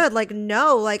feel good. Like,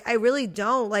 no, like I really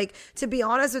don't. Like, to be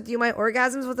honest with you, my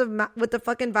orgasms with the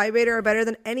fucking vibrator are better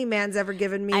than any man's ever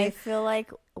given me. I feel like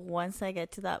once I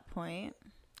get to that point,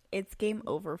 it's game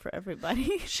over for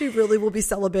everybody. She really will be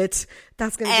celibate.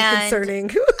 That's going to be concerning.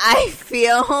 I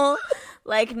feel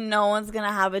like no one's going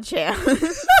to have a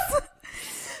chance.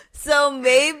 So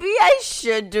maybe I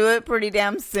should do it pretty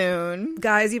damn soon.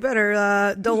 Guys, you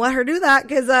better don't let her do that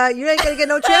because you ain't going to get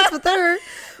no chance with her.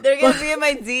 They're going to be in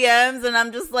my DMs and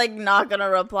I'm just like not going to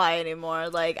reply anymore.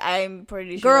 Like I'm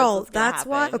pretty sure Girl, that's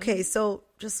why. Okay, so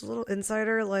just a little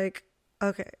insider. Like,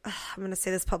 okay, I'm going to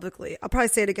say this publicly. I'll probably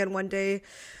say it again one day.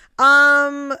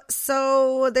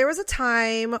 So there was a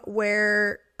time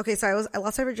where, okay, so I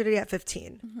lost my virginity at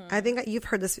 15. Mm-hmm. I think you've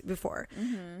heard this before.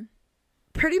 Mm-hmm.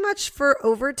 Pretty much for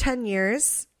over 10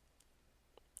 years,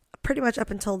 pretty much up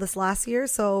until this last year.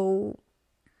 So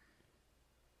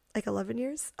like 11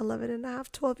 years, 11 and a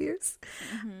half, 12 years.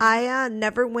 Mm-hmm. I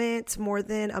never went more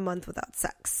than a month without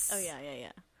sex. Oh yeah.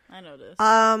 I know this.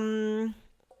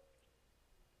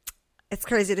 It's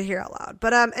crazy to hear out loud.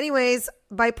 But anyways,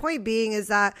 my point being is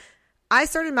that I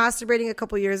started masturbating a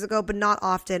couple years ago, but not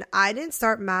often. I didn't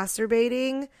start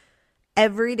masturbating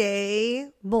every day,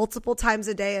 multiple times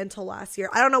a day until last year.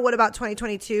 I don't know what about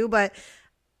 2022, but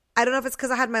I don't know if it's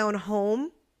because I had my own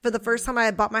home. For the first time I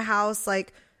had bought my house,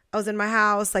 like I was in my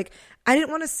house. Like I didn't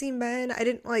want to see men. I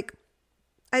didn't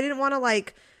want to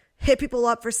like hit people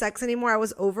up for sex anymore. I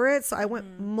was over it. So I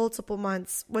went multiple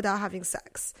months without having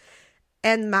sex.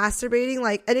 And masturbating,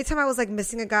 like anytime I was like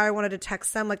missing a guy, I wanted to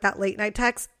text them, like that late night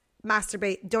text,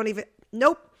 masturbate. Don't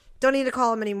need to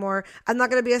call him anymore. I'm not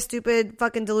going to be a stupid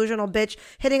fucking delusional bitch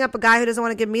hitting up a guy who doesn't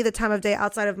want to give me the time of day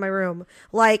outside of my room.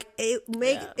 Like it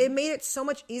made it so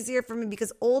much easier for me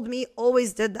because old me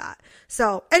always did that.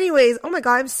 So anyways, oh my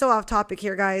God, I'm so off topic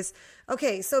here, guys.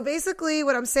 Okay. So basically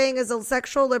what I'm saying is a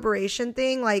sexual liberation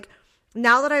thing. Like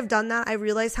now that I've done that, I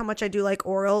realize how much I do like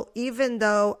oral, even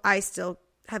though I still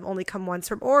have only come once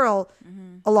from oral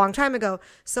a long time ago.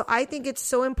 So I think it's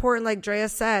so important, like Drea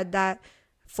said, that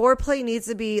foreplay needs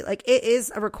to be like, it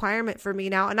is a requirement for me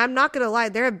now. And I'm not going to lie.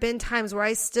 There have been times where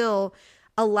I still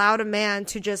allowed a man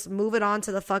to just move it on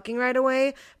to the fucking right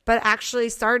away, but actually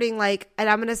starting like, and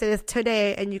I'm going to say this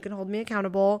today and you can hold me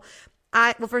accountable.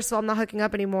 Well, first of all, I'm not hooking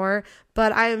up anymore,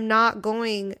 but I am not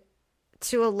going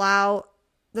to allow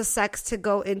the sex to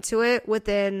go into it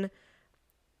within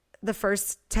the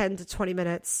first 10 to 20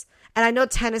 minutes. And I know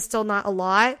 10 is still not a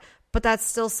lot, but that's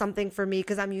still something for me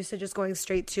because I'm used to just going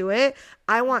straight to it.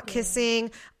 I want kissing.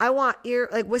 I want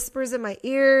whispers in my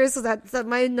ears. So that's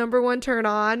my number one turn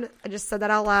on. I just said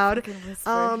that out loud.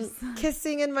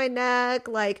 Kissing in my neck,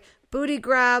 like booty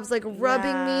grabs, like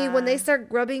rubbing me. When they start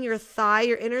rubbing your thigh,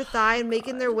 your inner thigh, and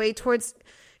making their way towards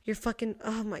your fucking,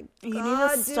 oh my God, you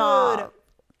need to stop. Dude.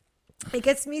 It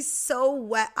gets me so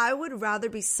wet. I would rather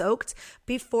be soaked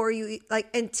before you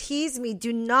and tease me.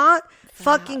 Do not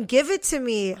fucking give it to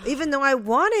me, even though I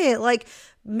want it. Like,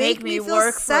 make me feel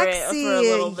work sexy. For a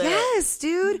little bit. Yes,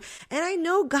 dude. And I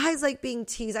know guys like being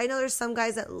teased. I know there's some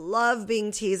guys that love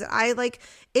being teased.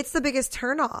 It's the biggest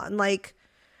turn on. Like,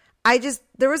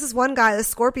 there was this one guy, the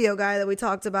Scorpio guy that we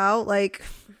talked about, like,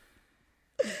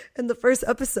 in the first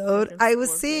episode. I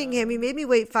was seeing him. He made me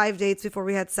wait 5 dates before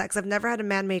we had sex. I've never had a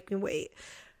man make me wait.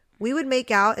 We would make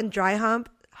out and dry hump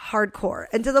hardcore,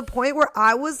 and to the point where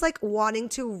I was like wanting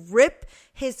to rip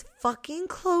his fucking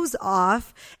clothes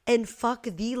off and fuck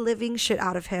the living shit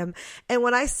out of him. And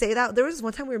when I say that, there was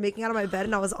one time we were making out on my bed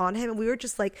and I was on him and we were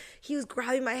just like, he was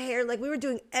grabbing my hair, like we were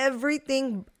doing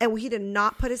everything, and he did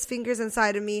not put his fingers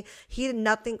inside of me. He did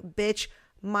nothing. Bitch,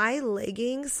 my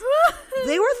leggings,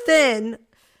 they were thin.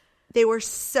 They were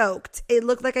soaked. It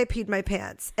looked like I peed my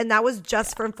pants. And that was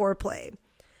just from foreplay.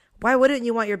 Why wouldn't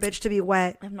you want your bitch to be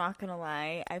wet? I'm not going to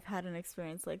lie. I've had an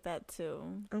experience like that too.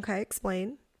 Okay,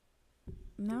 explain.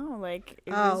 No, like,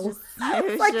 it was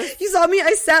just... You saw me,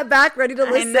 I sat back ready to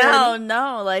listen.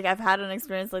 No, like, I've had an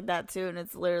experience like that too. And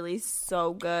it's literally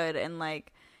so good. And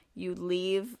like, you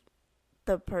leave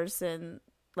the person,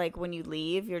 like when you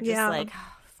leave, you're just like,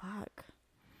 oh, fuck.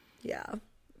 Yeah.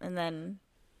 And then...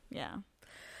 Yeah.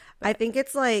 I think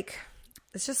it's like,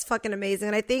 it's just fucking amazing.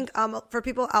 And I think for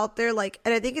people out there, like,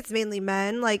 and I think it's mainly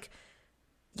men, like,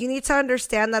 you need to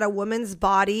understand that a woman's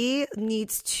body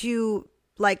needs to,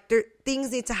 like,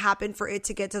 things need to happen for it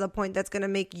to get to the point that's going to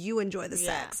make you enjoy the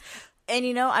sex. And,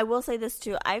 you know, I will say this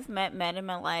too. I've met men in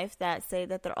my life that say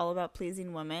that they're all about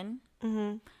pleasing women.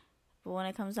 Mm-hmm. But when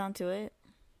it comes down to it,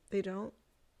 they don't.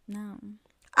 No.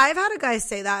 I've had a guy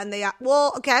say that, and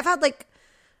I've had, like,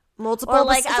 multiple, or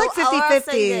like, it's like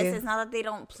 50-50. It's not that they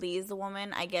don't please the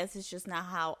woman. I guess it's just not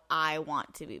how I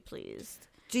want to be pleased.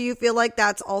 Do you feel like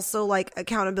that's also, like,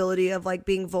 accountability of, like,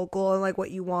 being vocal and, like,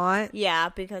 what you want? Yeah,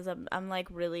 because I'm like,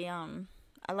 really,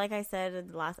 like I said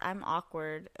in the last, I'm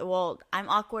awkward. Well, I'm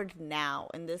awkward now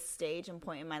in this stage and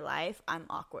point in my life. I'm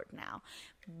awkward now.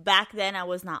 Back then, I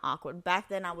was not awkward. Back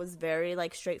then, I was very,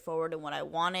 like, straightforward in what I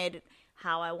wanted,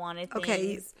 how I wanted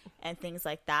things, and things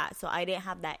like that. So I didn't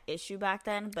have that issue back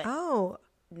then. But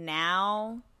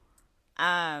now,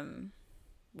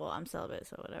 well, I'm celibate,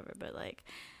 so whatever. But, like,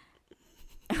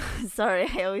 sorry,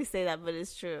 I always say that, but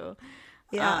it's true.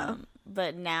 Yeah.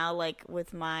 But now, like,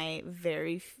 with my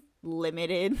very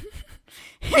limited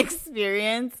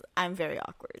experience, I'm very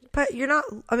awkward. But you're not,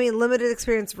 I mean, limited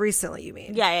experience recently, you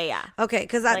mean? Yeah. Okay,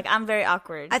 because like, I'm very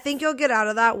awkward. I think you'll get out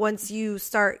of that once you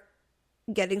start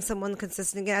getting someone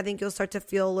consistent again. I think you'll start to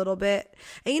feel a little bit.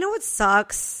 And you know what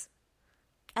sucks?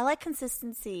 I like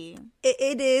consistency.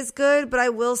 It is good, but I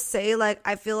will say, like,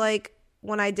 I feel like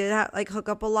when I did hook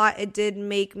up a lot, it did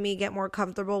make me get more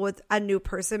comfortable with a new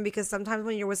person, because sometimes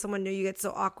when you're with someone new, you get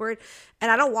so awkward,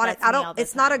 and I don't want it.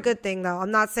 It's not a good thing though.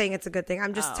 I'm not saying it's a good thing.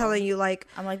 I'm just telling you, like,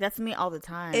 I'm like, that's me all the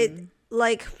time. It,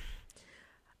 like,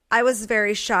 I was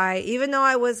very shy, even though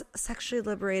I was sexually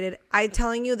liberated. I'm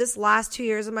telling you, this last 2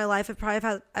 years of my life,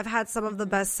 I've had some of the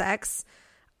best sex.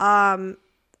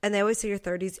 And they always say your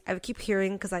 30s. I keep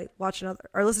hearing, because I watch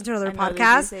listen to another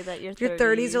podcast. Say that your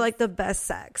 30s are like the best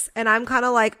sex, and I'm kind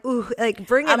of like, ooh, like,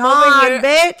 bring it on,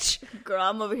 bitch. Girl,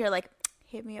 I'm over here like,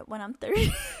 hit me up when I'm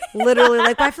 30. Literally,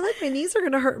 like, but I feel like my knees are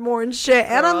gonna hurt more and shit.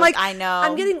 Girl, and I'm like, I know,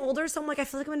 I'm getting older, so I'm like, I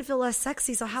feel like I'm gonna feel less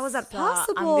sexy. So how is that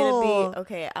possible? I'm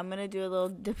gonna do a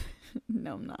little.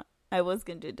 No, I'm not. I was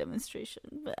gonna do a demonstration,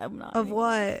 but I'm not. Of anymore.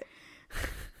 What?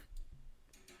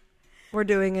 We're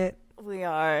doing it. We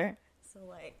are. So,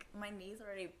 like, my knees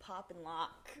already pop and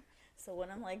lock. So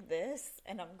when I'm like this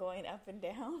and I'm going up and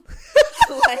down,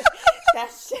 like,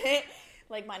 that shit,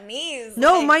 like, my knees.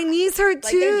 No, like, my knees hurt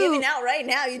too. Like, they're giving out right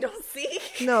now. You don't see?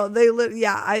 No,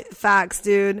 facts,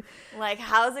 dude. Like,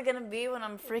 how's it going to be when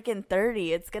I'm freaking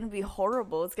 30? It's going to be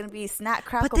horrible. It's going to be snack,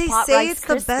 crackle, pop, Rice Krispie. But they say it's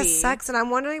the best sex, and I'm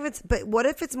wondering but what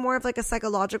if it's more of, like, a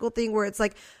psychological thing where it's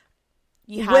like,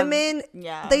 women,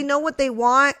 they know what they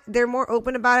want. They're more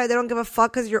open about it. They don't give a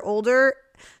fuck because you're older.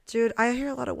 Dude, I hear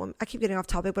a lot of women. I keep getting off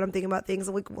topic, but I'm thinking about things.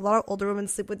 Like, a lot of older women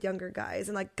sleep with younger guys.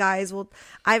 And, like, guys will...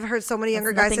 I've heard so many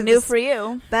younger guys say... new for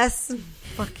you. Best...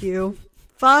 Fuck you.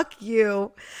 Fuck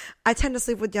you. I tend to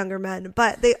sleep with younger men.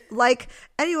 But they, like...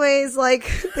 Anyways, like,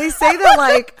 they say that,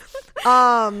 like...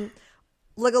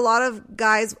 like, a lot of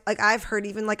guys... Like, I've heard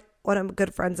even, like... One of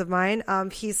good friends of mine,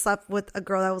 he slept with a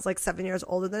girl that was like 7 years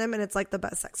older than him, and it's like the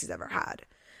best sex he's ever had.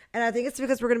 And I think it's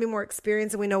because we're going to be more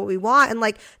experienced and we know what we want. And,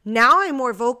 like, now I'm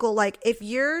more vocal. Like, if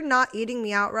you're not eating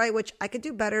me out right, which I could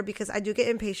do better because I do get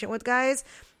impatient with guys,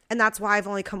 and that's why I've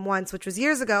only come once, which was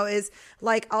years ago, is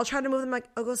like, I'll try to move them, like,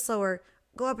 oh, go slower,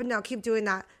 go up and down, keep doing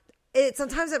that.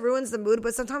 Sometimes it ruins the mood,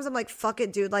 but sometimes I'm like, fuck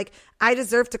it, dude. Like, I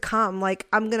deserve to come. Like,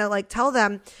 I'm going to, like, tell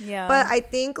them. Yeah. But I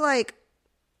think, like,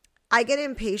 I get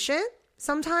impatient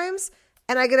sometimes,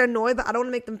 and I get annoyed, but I don't want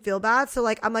to make them feel bad. So,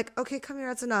 like, I'm like, okay, come here,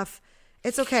 that's enough.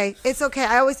 It's okay. It's okay.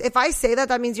 If I say that,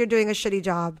 that means you're doing a shitty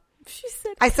job. She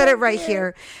said, I said it right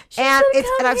here. And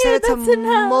I've said it to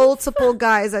multiple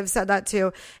guys. I've said that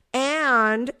too.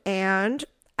 And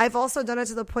I've also done it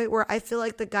to the point where I feel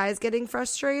like the guy's getting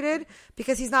frustrated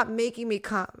because he's not making me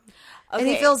come. Okay. And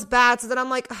he feels bad. So then I'm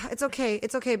like, it's okay.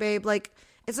 It's okay, babe. Like,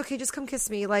 it's okay. Just come kiss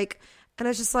me. Like, and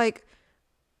it's just like,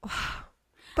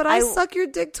 but I suck your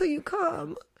dick till you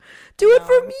come. Do it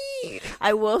for me.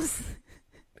 I will.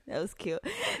 That was cute.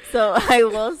 So I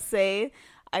will say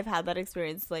I've had that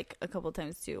experience like a couple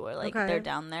times too, where like they're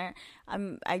down there.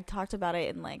 I talked about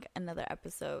it in like another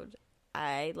episode.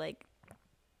 I like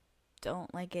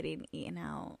don't like getting eaten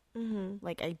out. Mm-hmm.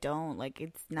 Like I don't like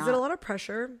it's not. Is it a lot of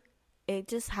pressure? It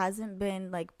just hasn't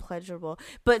been like pleasurable.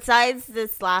 Besides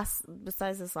this last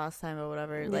time or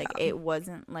whatever, like it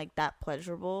wasn't like that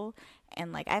pleasurable.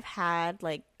 And like I've had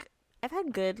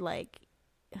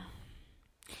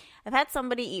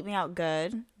somebody eat me out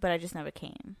good, but I just never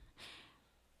came.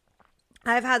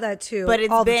 I've had that too. But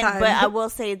it's all been. the time. But I will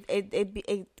say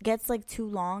it gets like too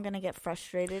long, and I get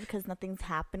frustrated because nothing's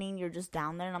happening. You're just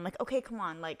down there, and I'm like, okay, come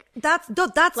on, like that's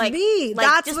like, me. Like,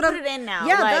 that's just what put I'm, it in now.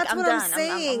 Yeah, like, that's I'm what done. I'm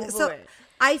saying. I'm so it.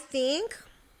 I think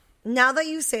now that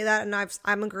you say that, and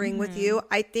I'm agreeing with you.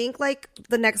 I think like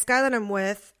the next guy that I'm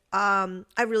with, I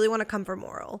really want to come for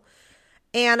moral.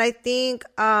 And I think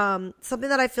something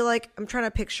that I feel like I'm trying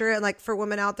to picture, and like for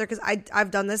women out there, because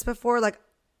I've done this before. Like,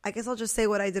 I guess I'll just say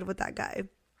what I did with that guy,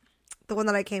 the one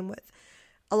that I came with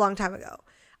a long time ago.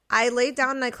 I laid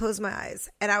down and I closed my eyes,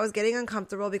 and I was getting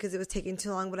uncomfortable because it was taking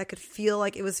too long, but I could feel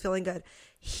like it was feeling good.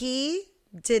 He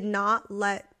did not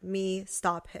let me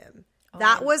stop him.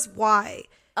 That was why.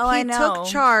 I know. Took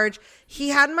charge. He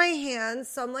had my hands,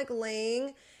 so I'm like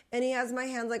laying, and he has my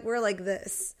hands like we're like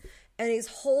this. And he's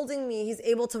holding me. He's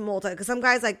able to multi. Because some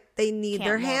guys, like, they need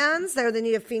their hands. They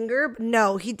need a finger. But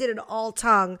no, he did it all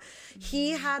tongue.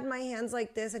 He had my hands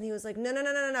like this. And he was like,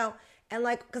 no. And,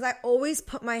 like, because I always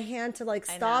put my hand to, like,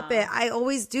 stop it. I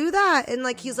always do that. And,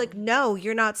 like, he's like, no,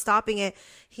 you're not stopping it.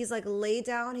 He's like, lay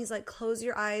down. He's like, close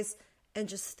your eyes and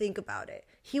just think about it.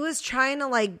 He was trying to,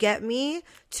 like, get me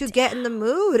to get in the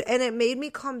mood. And it made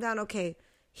me calm down. Okay.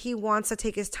 He wants to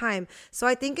take his time. So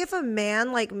I think if a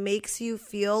man like makes you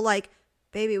feel like,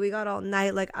 baby, we got all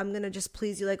night, like I'm gonna just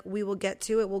please you, like we will get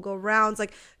to it, we'll go rounds,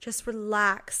 like just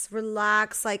relax,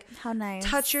 like how nice,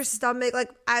 touch your stomach,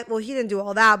 like well he didn't do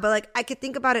all that, but like I could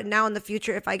think about it now in the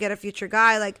future if I get a future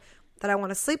guy like that I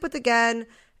want to sleep with again,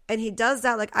 and he does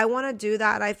that, like I want to do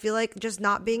that, and I feel like just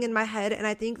not being in my head. And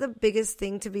I think the biggest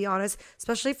thing, to be honest,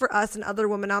 especially for us and other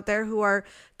women out there who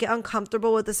get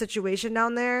uncomfortable with the situation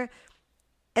down there.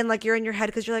 And, like, you're in your head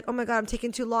because you're like, oh, my God, I'm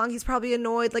taking too long. He's probably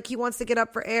annoyed. Like, he wants to get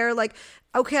up for air. Like,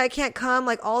 okay, I can't come.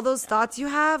 Like, all those thoughts you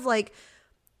have, like,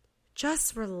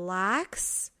 just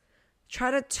relax.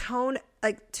 Try to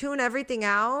tune everything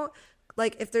out.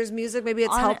 Like, if there's music, maybe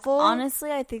it's helpful.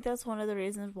 Honestly, I think that's one of the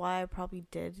reasons why I probably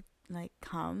did, like,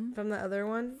 come. From the other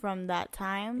one? From that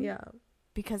time. Yeah.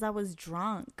 Because I was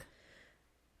drunk.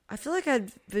 I feel like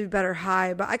I'd be better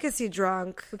high, but I could see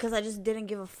drunk. Because I just didn't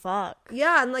give a fuck.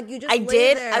 Yeah, and like you just I lay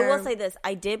did. there. I will say this.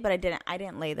 I did, but I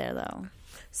didn't lay there though.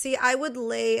 See, I would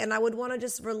lay and I would want to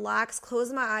just relax,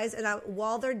 close my eyes, and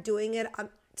while they're doing it,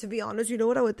 to be honest, you know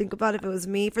what I would think about if it was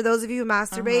me? For those of you who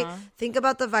masturbate, think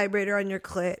about the vibrator on your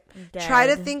clit. Dead. Try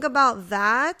to think about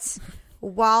that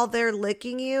while they're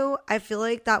licking you. I feel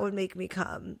like that would make me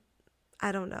come.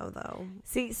 I don't know though.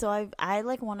 See, so I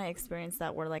like want to experience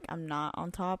that where like I'm not on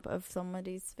top of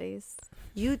somebody's face.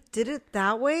 You did it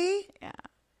that way? Yeah.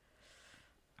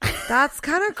 That's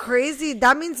kind of crazy.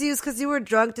 That means because you were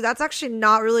drunk. Dude, that's actually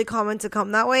not really common to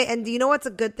come that way. And do you know what's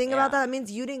a good thing about that? That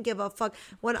means you didn't give a fuck.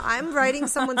 When I'm riding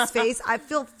someone's face, I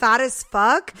feel fat as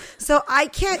fuck. So I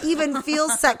can't even feel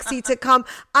sexy to come.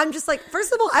 I'm just like,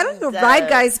 first of all, I don't even ride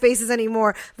guys' faces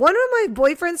anymore. One of my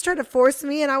boyfriends tried to force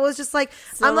me, and I was just like,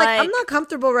 so I'm not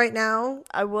comfortable right now.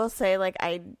 I will say, like,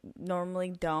 I normally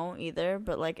don't either,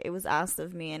 but like it was asked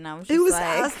of me, and I was just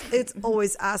asked. It's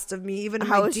always asked of me, even in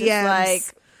my DMs. Just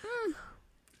like,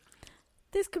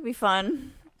 this could be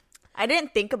fun. I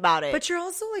didn't think about it. But you're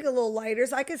also like a little lighter,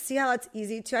 so I could see how that's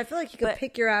easy too. I feel like he could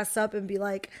pick your ass up and be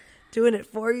like doing it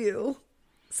for you.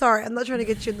 Sorry, I'm not trying to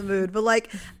get you in the mood, but like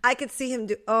I could see him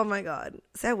do. Oh my God.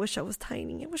 See, I wish I was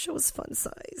tiny. I wish I was fun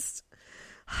sized.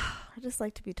 I just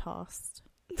like to be tossed.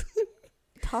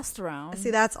 Tossed around.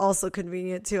 See, that's also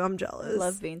convenient too. I'm jealous. I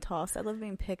love being tossed. I love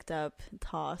being picked up and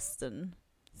tossed and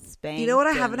spanked. You know what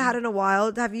I haven't had in a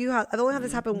while? Have you had? I've only had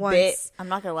this happen once. I'm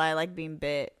not gonna lie, I like being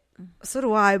bit. So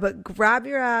do I, but grab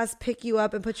your ass, pick you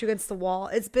up, and put you against the wall.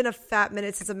 It's been a fat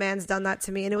minute since a man's done that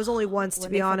to me, and it was only once, to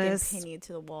be honest. When they pin you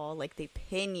to the wall, like they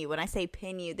pin you. When I say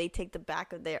pin you, they take the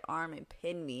back of their arm and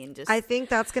pin me and just... I think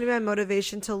that's going to be my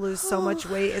motivation to lose so much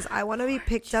weight, is I want to be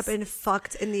picked up and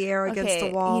fucked in the air against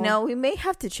the wall. You know, we may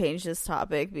have to change this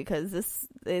topic because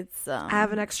it's... I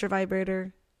have an extra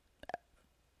vibrator.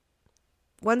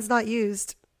 One's not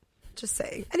used. Just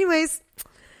saying. Anyways...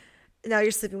 Now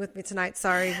you're sleeping with me tonight.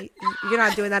 Sorry. You're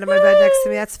not doing that in my bed next to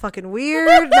me. That's fucking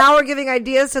weird. Now we're giving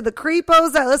ideas to the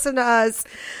creepos that listen to us.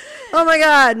 Oh my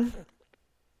God.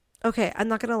 Okay, I'm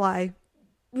not going to lie.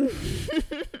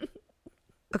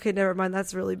 Okay, never mind.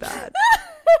 That's really bad.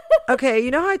 Okay,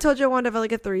 you know how I told you I wanted to have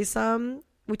like a threesome?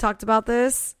 We talked about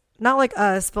this. Not like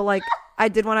us, but like I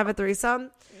did want to have a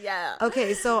threesome. Yeah.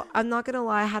 Okay, so I'm not going to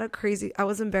lie. I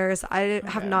was embarrassed. I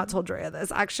have not told Drea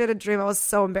this. I actually had a dream. I was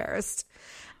so embarrassed.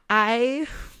 Oh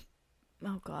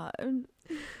God.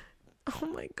 Oh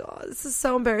my God. This is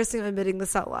so embarrassing. I'm admitting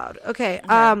this out loud. Okay.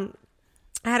 I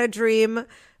had a dream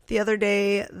the other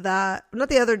day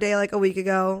like a week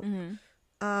ago.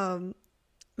 Mm-hmm.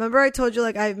 Remember I told you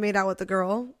like I made out with the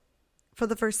girl for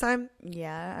the first time?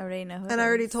 Yeah, I already know who. And I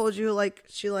already told you like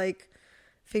she like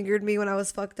fingered me when I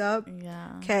was fucked up.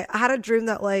 Yeah. Okay, I had a dream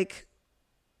that like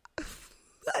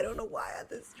I don't know why I had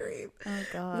this dream. Oh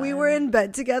god. We were in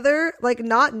bed together, like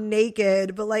not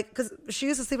naked, but like because she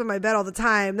used to sleep in my bed all the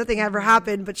time. Nothing ever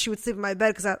happened, but she would sleep in my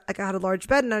bed because I had a large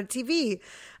bed and a TV.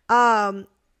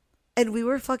 And we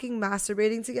were fucking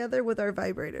masturbating together with our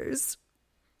vibrators.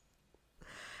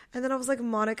 And then I was like,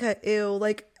 Monica, ew,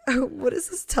 like, what is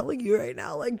this telling you right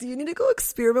now? Like, do you need to go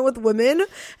experiment with women?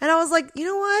 And I was like, you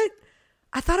know what?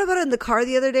 I thought about it in the car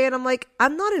the other day and I'm like,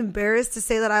 I'm not embarrassed to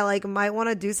say that I like might want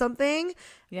to do something.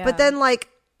 Yeah. But then like,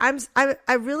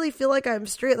 I really feel like I'm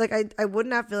straight. Like I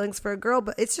wouldn't have feelings for a girl,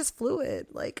 but it's just fluid.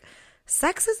 Like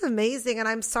sex is amazing. And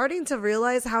I'm starting to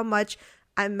realize how much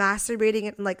I'm masturbating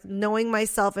and like knowing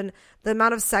myself and the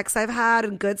amount of sex I've had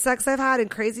and good sex I've had and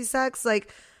crazy sex.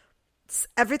 Like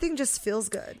everything just feels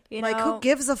good. Like who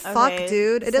gives a fuck,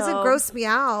 dude? It doesn't gross me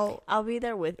out. I'll be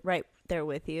there with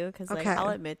you because like I'll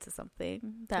admit to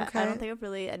something that I don't think I've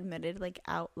really admitted like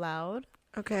out loud.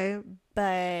 Okay.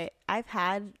 But I've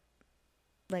had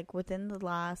like within the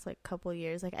last like couple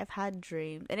years, like I've had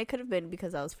dreams, and it could have been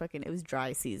because it was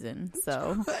dry season,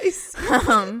 so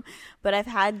but I've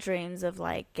had dreams of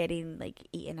like getting like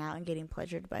eaten out and getting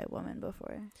pleasured by a woman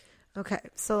before. Okay.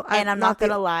 So I'm not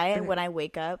gonna lie, when I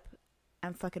wake up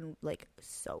I'm fucking like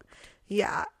soaked.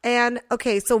 Yeah. And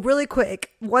okay, so really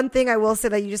quick, one thing I will say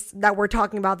that we're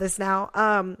talking about this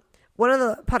now. One of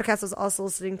the podcasts I was also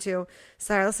listening to.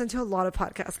 Sorry, I listen to a lot of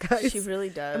podcasts, guys. She really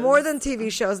does. More than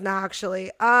TV shows now,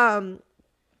 actually.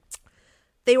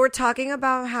 They were talking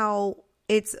about how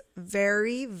it's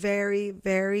very, very,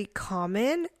 very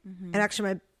common. And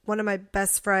actually one of my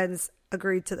best friends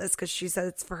agreed to this because she said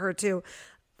it's for her too.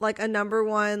 Like a number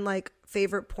one like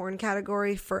favorite porn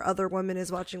category for other women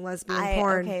is watching lesbian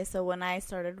porn. Okay, so when I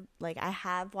started, like, I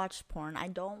have watched porn. I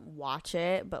don't watch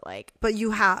it, but like, but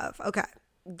you have. Okay.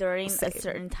 During a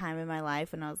certain time in my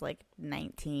life when I was like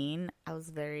 19, I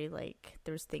was very like,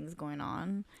 there was things going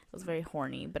on. I was very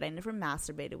horny, but I never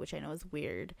masturbated, which I know is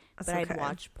weird. But I'd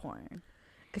watch porn.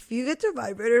 If you get your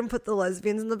vibrator and put the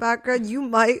lesbians in the background, you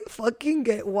might fucking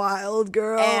get wild,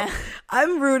 girl.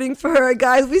 I'm rooting for her,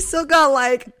 guys. We still got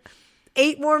like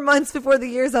 8 more months before the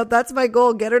year's out. That's my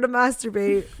goal. Get her to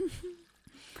masturbate.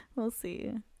 We'll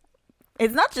see.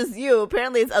 It's not just you.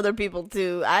 Apparently, it's other people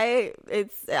too.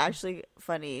 It's actually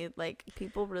funny. Like,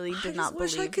 people really did not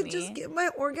believe me. I wish I could just get my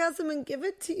orgasm and give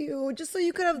it to you, just so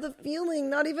you could have the feeling.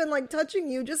 Not even like touching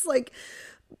you, just like,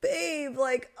 babe.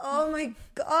 Like, oh my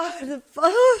god,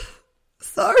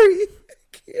 sorry, I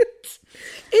can't.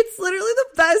 It's literally the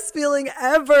best feeling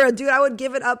ever, dude. I would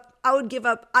give it up. I would give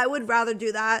up. I would rather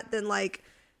do that than like.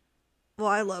 Well,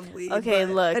 I love weed. Okay,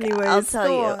 look. Anyways, I'll tell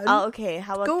you. Okay,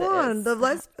 how about this? Go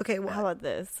on. Okay, what? How about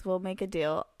this? We'll make a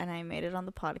deal, and I made it on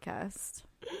the podcast.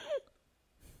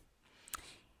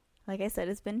 Like I said,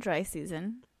 it's been dry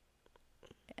season.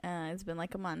 It's been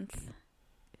like a month.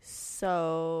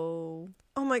 So.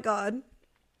 Oh my god.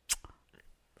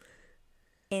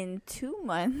 In 2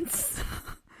 months,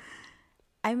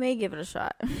 I may give it a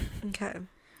shot. Okay.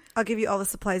 I'll give you all the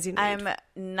supplies you need. I'm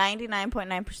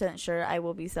 99.9% sure I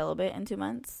will be celibate in 2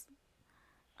 months.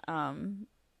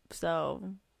 So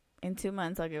in 2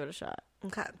 months, I'll give it a shot.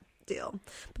 Okay, deal.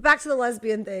 But back to the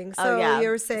lesbian thing. So you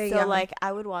were saying, like,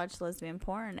 I would watch lesbian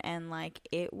porn, and like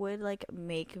it would like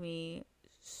make me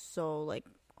so like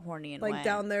horny and like wet.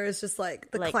 Down there is just like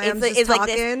the like, clams just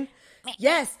talking. Like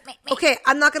yes. Okay,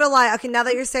 I'm not gonna lie. Okay, now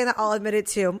that you're saying that, I'll admit it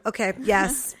too. Okay,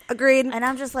 yes, agreed. And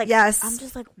I'm just like, yes. I'm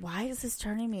just like, why is this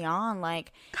turning me on?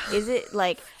 Like, is it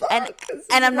like, and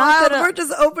I'm not gonna. We're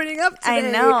just opening up today.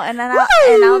 I know, and then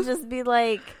I'll just be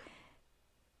like,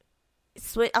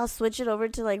 I'll switch it over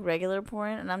to like regular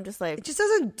porn, and I'm just like, it just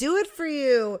doesn't do it for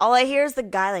you. All I hear is the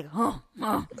guy like,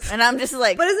 and I'm just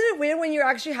like, but isn't it weird when you're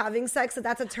actually having sex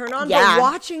that's a turn on? Yeah. But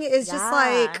watching it is just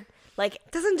like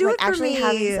it doesn't do it for me. Actually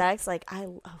having sex, like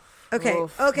Okay,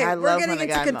 I we're getting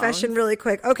into confession moans. Really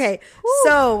quick. Okay,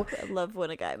 so I love when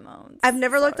a guy moans. I've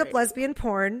never looked up lesbian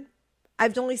porn.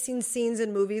 I've only seen scenes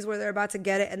in movies where they're about to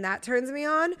get it, and that turns me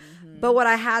on. Mm-hmm. But what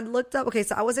I had looked up, okay,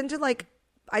 so I was into like,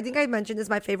 I think I mentioned this,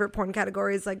 my favorite porn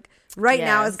category is like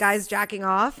now is guys jacking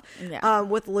off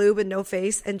with lube and no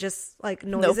face and just like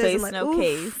noises. No face, and like, no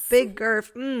case. Big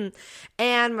girth.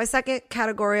 And my second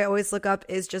category I always look up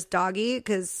is just doggy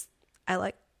because I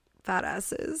like fat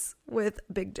asses with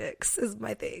big dicks is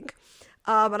my thing.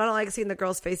 But I don't like seeing the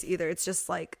girl's face either. It's just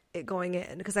like it going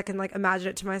in because I can like imagine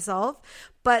it to myself.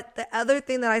 But the other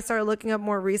thing that I started looking up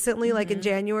more recently, like in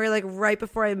January, like right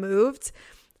before I moved,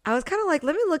 I was kind of like,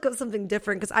 let me look up something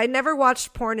different because I never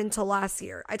watched porn until last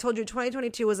year. I told you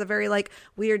 2022 was a very like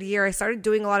weird year. I started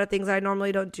doing a lot of things I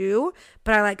normally don't do,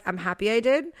 but I'm happy I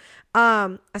did.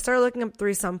 I started looking up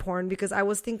threesome porn because I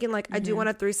was thinking like I do want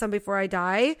a threesome before I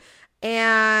die,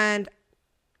 and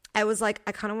I was like,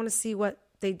 I kind of want to see what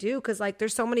they do because like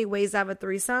there's so many ways to have a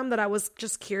threesome that I was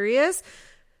just curious.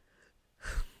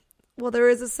 Well, there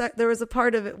was a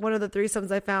part of it, one of the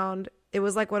threesomes I found. It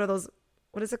was like one of those,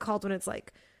 what is it called when it's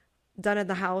like done in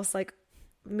the house, like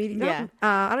media?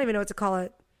 Yeah. I don't even know what to call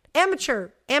it. Amateur.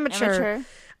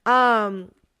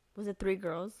 Was it 3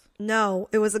 girls? No,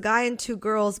 it was a guy and 2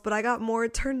 girls, but I got more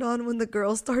turned on when the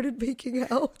girls started making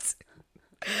out.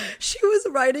 She was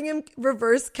riding in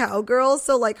reverse cowgirl,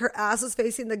 so like her ass was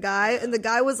facing the guy, and the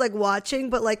guy was like watching,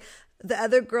 but like the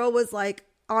other girl was like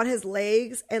on his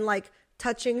legs and like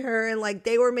touching her, and like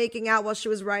they were making out while she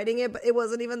was riding it, but it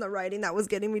wasn't even the riding that was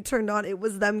getting me turned on. It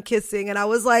was them kissing, and I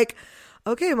was like,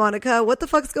 okay, Monica, what the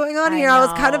fuck's going on here? I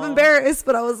was kind of embarrassed,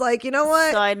 but I was like, you know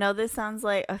what? So I know this sounds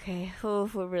like, okay,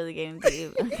 we're really getting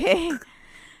deep. Okay.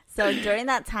 So during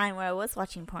that time where I was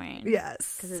watching porn.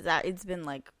 Yes. Because it's been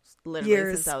like literally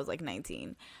years since I was like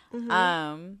 19.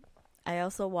 I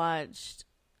also watched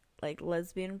like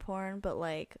lesbian porn, but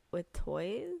like with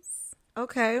toys.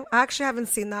 Okay. I actually haven't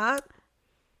seen that.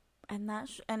 And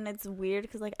it's weird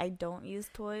because like I don't use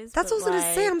toys. That's what I was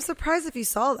gonna say. I'm surprised if you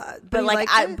saw that. But like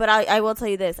I will tell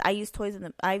you this: I've used toys in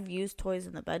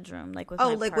the bedroom, like with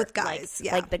with guys,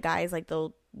 like the guys, like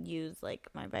they'll use like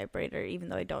my vibrator, even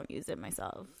though I don't use it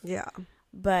myself. Yeah,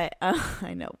 but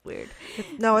I know, weird.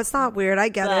 No, it's not weird. I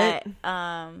get it.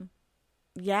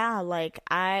 Yeah, like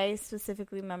I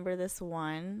specifically remember this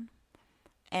one,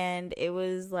 and it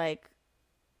was like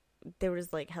there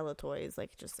was like hella toys,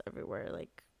 like just everywhere,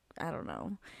 like. I don't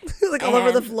know. Like all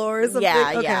over the floor or something?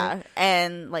 Yeah, okay. Yeah.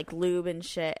 And like lube and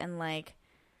shit, and like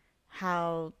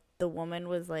how the woman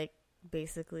was like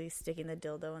basically sticking the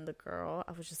dildo in the girl.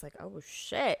 I was just like, oh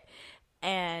shit.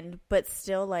 But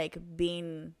still like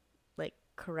being like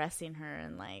caressing her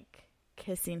and like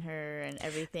kissing her and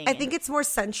everything. I think it's more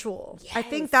sensual. Yes. I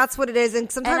think that's what it is.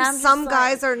 And sometimes most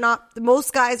guys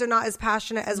are not as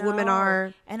passionate as women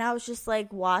are. And I was just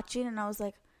like watching, and I was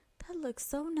like, that looks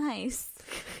so nice.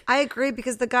 I agree,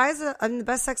 because the guys, the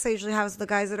best sex I usually have is the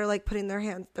guys that are like putting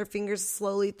their fingers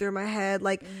slowly through my head,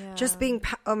 like just being,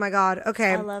 oh my God.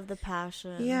 Okay. I love the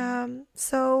passion. Yeah.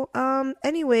 So,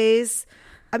 anyways,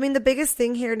 I mean, the biggest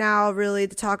thing here now really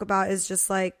to talk about is just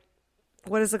like,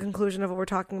 what is the conclusion of what we're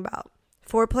talking about?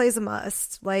 Foreplay is a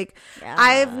must. Like,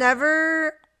 I've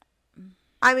never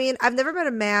met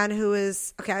a man who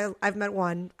is, okay, I've met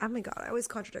one. Oh my God, I always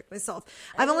contradict myself.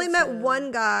 I've only met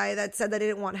one guy that said that he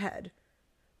didn't want head.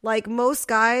 Like, most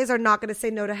guys are not going to say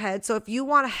no to head. So if you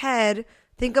want head,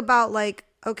 think about like,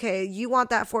 okay, you want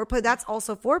that foreplay. That's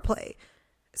also foreplay.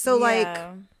 So like,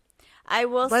 I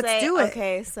will let's say, do it.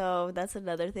 Okay, so that's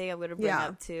another thing I'm going to bring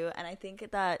up too. And I think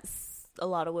that a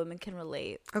lot of women can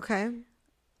relate. Okay.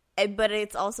 But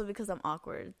it's also because I'm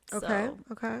awkward. Okay. So.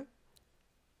 Okay.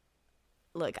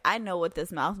 Look, I know what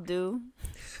this mouth do,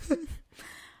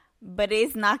 but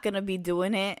it's not going to be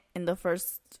doing it in the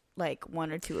first, like,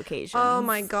 1 or 2 occasions. Oh,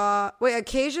 my God. Wait,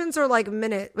 occasions or, like,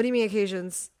 minute? What do you mean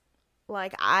occasions?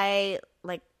 Like,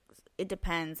 it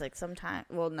depends. Like, sometimes,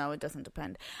 well, no, it doesn't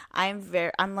depend. I'm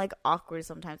like, awkward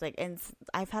sometimes. Like, and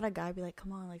I've had a guy be like,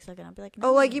 come on, like, second. I'll be like, no.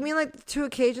 Oh, like, you mean, like, 2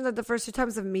 occasions at the first 2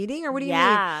 times of meeting? Or what do you mean?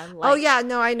 Like, oh, yeah,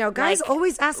 no, I know. Guys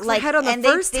always ask for head on the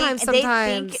first time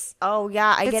sometimes. Oh,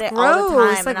 yeah, I get it gross. all the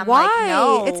time. Like, and why? I'm like,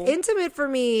 no. It's intimate for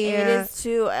me. It is,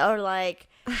 too. Or, like,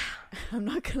 I'm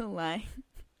not going to lie.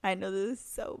 I know this is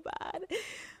so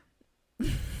bad.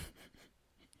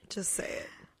 Just say it.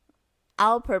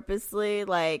 I'll purposely,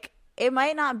 like, it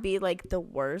might not be like the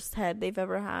worst head they've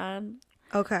ever had.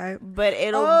 Okay. But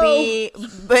it'll be I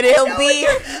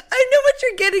know what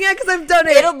you're getting at because I've done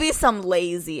it. It'll be some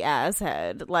lazy ass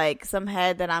head. Like some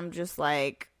head that I'm just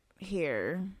like,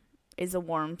 here is a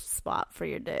warm spot for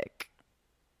your dick.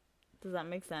 Does that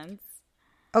make sense?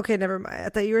 Okay, never mind. I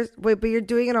thought you were... Wait, but you're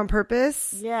doing it on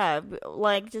purpose? Yeah,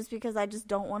 like, just because I just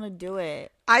don't want to do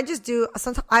it. I just do...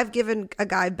 Sometimes I've given a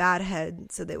guy bad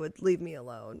head so they would leave me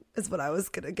alone, is what I was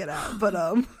going to get at. But,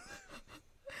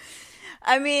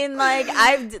 I mean, like,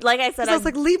 I said... I was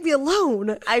like, leave me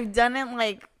alone. I've done it,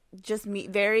 like, just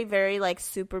very, very, like,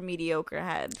 super mediocre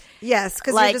head. Yes,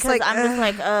 because like, you're just like... I'm just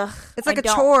like, ugh. It's like a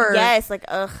chore. Yes, like,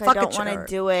 ugh, I don't want to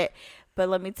do it. But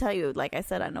let me tell you, like I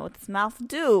said, I know what this mouth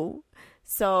do.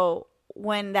 So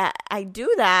when that I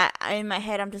do that, in my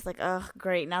head, I'm just like, oh,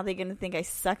 great. Now they're going to think I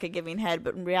suck at giving head.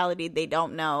 But in reality, they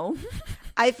don't know.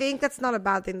 I think that's not a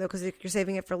bad thing, though, because you're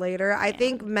saving it for later. I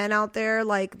think men out there,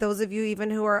 like those of you even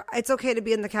who are, it's okay to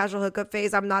be in the casual hookup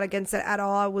phase. I'm not against it at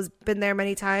all. I was been there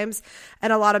many times.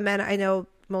 And a lot of men I know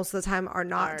most of the time are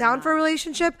not down for a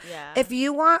relationship. Yeah. If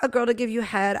you want a girl to give you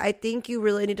head, I think you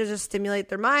really need to just stimulate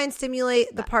their mind,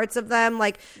 stimulate the parts of them,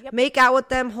 like make out with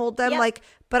them, hold them, like.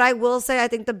 But I will say, I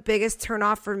think the biggest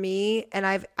turnoff for me, and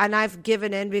I've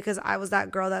given in because I was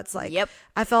that girl that's like,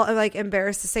 I felt like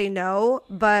embarrassed to say no,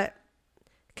 but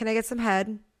can I get some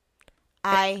head?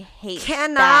 I hate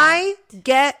Can that. I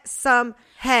get some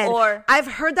head? Or I've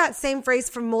heard that same phrase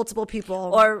from multiple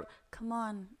people. Or come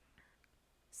on,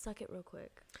 suck it real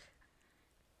quick.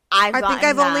 I think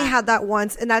I've only had that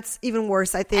once, and that's even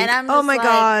worse, I think. And I'm oh my like,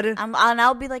 God. And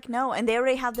I'll be like, no. And they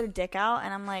already have their dick out,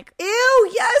 and I'm like,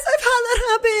 ew, yes, I've had that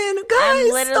happen. Guys,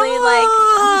 I'm literally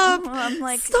stop. I'm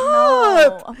like, stop.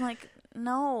 No. I'm like,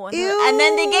 no. Ew. And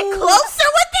then they get closer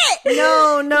with it.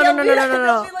 No.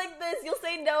 They'll be like this. You'll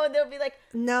say no, and they'll be like,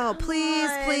 no, please,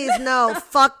 no.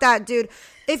 Fuck that, dude.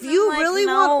 If you really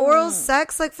want oral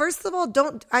sex, like, first of all,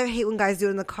 I hate when guys do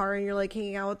it in the car and you're like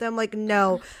hanging out with them. Like,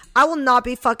 no, I will not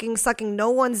be fucking sucking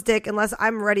no one's dick unless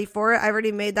I'm ready for it. I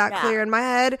already made that clear in my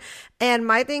head. And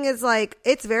my thing is, like,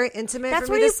 it's very intimate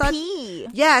for me to suck. Pee.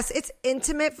 Yes, it's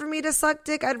intimate for me to suck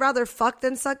dick. I'd rather fuck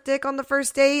than suck dick on the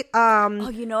first date.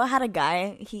 You know, I had a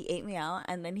guy, he ate me out,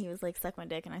 and then he was like, suck my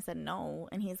dick, and I said no,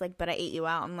 and he's like, but I ate you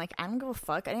out. I'm like, I don't give a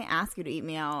fuck. I didn't ask you to eat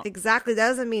me out. Exactly. That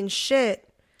doesn't mean shit.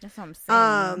 That's what I'm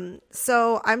saying.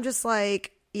 So I'm just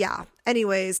like, yeah.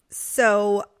 Anyways,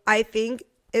 so I think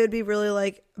it would be really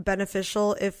like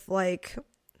beneficial if like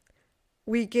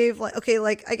we gave like, okay,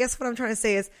 like I guess what I'm trying to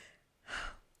say is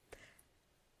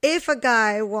if a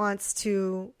guy wants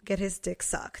to get his dick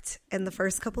sucked in the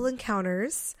first couple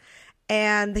encounters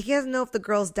and he doesn't know if the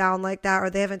girl's down like that or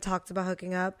they haven't talked about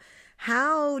hooking up,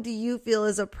 how do you feel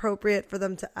is appropriate for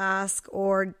them to ask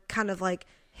or kind of like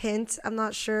hint? I'm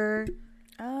not sure.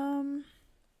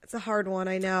 It's a hard one.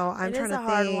 I know. I'm trying to think. It's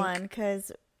a hard one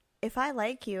because if I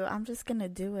like you, I'm just gonna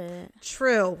do it.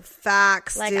 True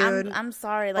facts, like, dude. I'm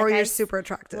sorry. Like, or you're super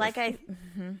attractive. Like I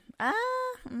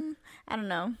don't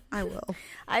know. I will.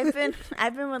 I've been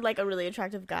with like a really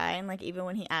attractive guy, and like even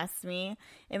when he asks me,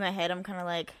 in my head, I'm kind of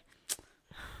like,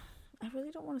 I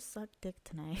really don't want to suck dick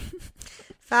tonight.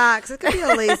 Facts. It could be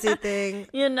a lazy thing,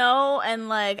 you know. And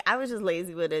like I was just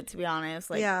lazy with it, to be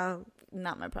honest. Like, yeah.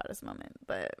 Not my proudest moment,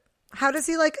 but how does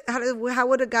he like? How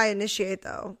would a guy initiate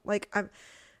though? Like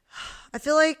I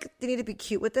feel like they need to be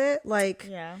cute with it. Like,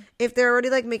 if they're already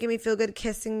like making me feel good,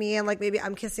 kissing me, and like maybe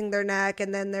I'm kissing their neck,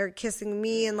 and then they're kissing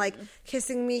me and like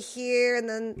kissing me here, and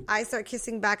then I start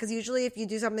kissing back. Because usually, if you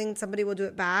do something, somebody will do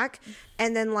it back,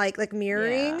 and then like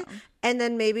mirroring, and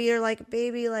then maybe you're like,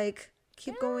 baby, like.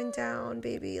 Keep going down,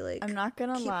 baby. Like I'm not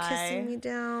gonna lie. Keep kissing me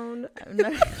down. I'm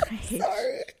not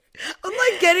sorry. I'm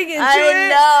like getting into it. I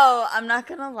know. I'm not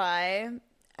gonna lie.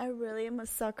 I really am a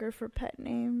sucker for pet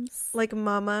names. Like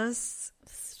mamas.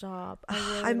 Stop. I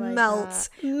really I like melt.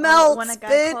 That. Melt, when a guy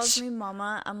bitch. calls me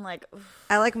mama, I'm like, oof.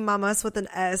 I like mamas with an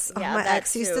S. Yeah, my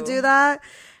ex used to do that.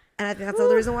 And I think that's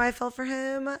the reason why I fell for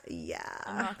him. Yeah.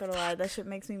 I'm not gonna lie. That shit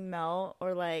makes me melt.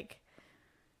 Or like,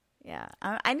 yeah.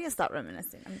 I need to stop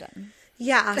reminiscing. I'm done.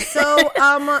 Yeah, so,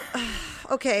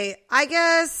 okay, I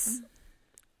guess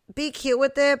be cute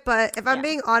with it, but if I'm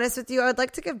being honest with you, I'd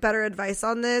like to give better advice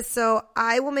on this, so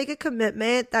I will make a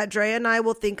commitment that Drea and I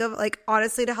will think of, like,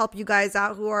 honestly, to help you guys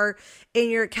out who are in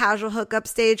your casual hookup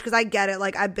stage, because I get it,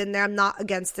 like, I've been there, I'm not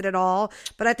against it at all,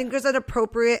 but I think there's an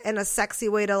appropriate and a sexy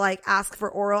way to, like, ask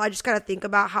for oral. I just gotta think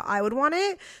about how I would want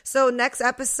it, so next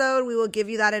episode, we will give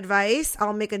you that advice.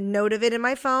 I'll make a note of it in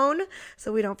my phone,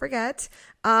 so we don't forget.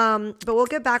 But we'll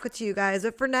get back with you guys.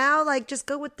 But for now, like, just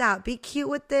go with that. Be cute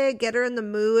with it. Get her in the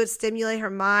mood. Stimulate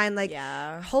her mind. Like,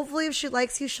 hopefully if she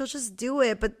likes you, she'll just do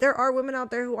it. But there are women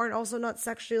out there who aren't also not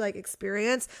sexually, like,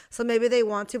 experienced. So maybe they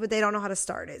want to, but they don't know how to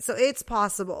start it. So it's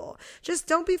possible. Just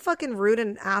don't be fucking rude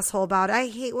and an asshole about it. I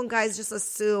hate when guys just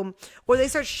assume or they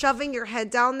start shoving your head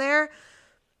down there.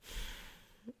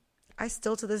 I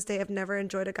still to this day have never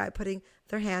enjoyed a guy putting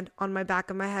their hand on my back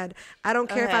of my head. I don't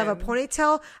care if I have a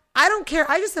ponytail. I don't care.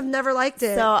 I just have never liked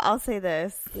it. So I'll say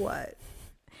this. What?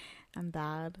 I'm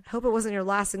bad. I hope it wasn't your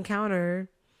last encounter.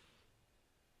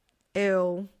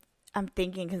 Ew. I'm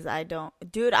thinking because I don't.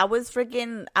 Dude, I was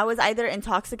either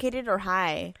intoxicated or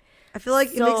high. I feel like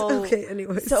it makes okay.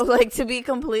 Anyways, so like to be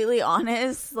completely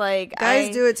honest, like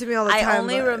guys do it to me all the time. I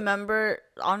only remember,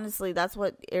 honestly, that's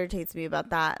what irritates me about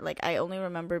that. Like I only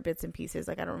remember bits and pieces.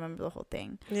 Like I don't remember the whole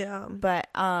thing. Yeah. But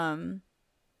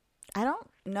I don't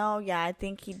know. Yeah, I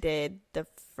think he did the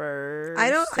first.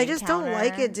 I just don't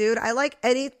like it, dude. I like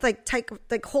any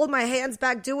like hold my hands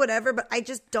back, do whatever, but I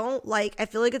just don't like. I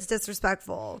feel like it's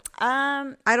disrespectful.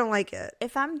 I don't like it.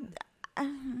 If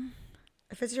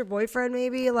it's your boyfriend,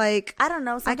 maybe like I don't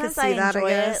know. Sometimes I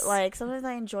enjoy it. Like sometimes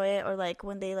I enjoy it, or like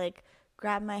when they like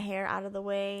grab my hair out of the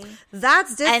way.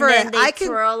 That's different. And then they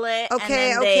twirl it.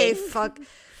 Okay, fuck.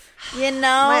 You know,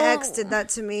 my ex did that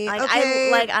to me. Like,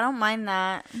 okay, I don't mind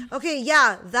that. Okay,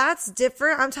 yeah, that's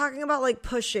different. I'm talking about like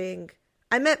pushing.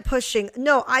 I meant pushing.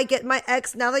 No, I get my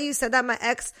ex. Now that you said that, my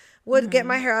ex would get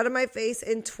my hair out of my face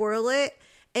and twirl it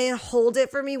and hold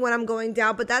it for me when I'm going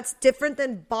down. But that's different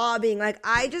than bobbing. Like,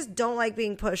 I just don't like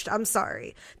being pushed. I'm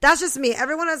sorry. That's just me.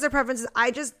 Everyone has their preferences.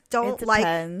 I just don't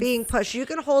like being pushed. You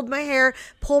can hold my hair,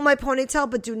 pull my ponytail,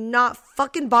 but do not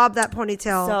fucking bob that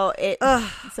ponytail.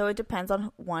 So it depends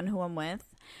on who I'm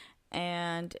with,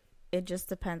 and it just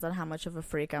depends on how much of a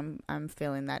freak I'm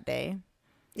feeling that day.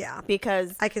 Yeah,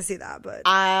 because I can see that, but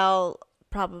I'll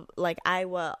probably I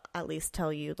will at least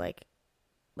tell you like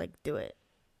do it.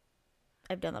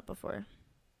 I've done that before.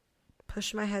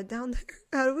 Push my head down there?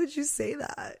 How would you say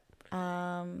that?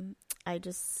 I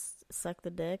just suck the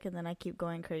dick and then I keep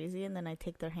going crazy and then I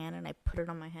take their hand and I put it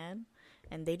on my head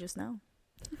and they just know.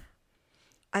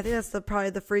 I think that's probably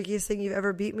the freakiest thing you've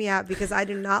ever beat me at because I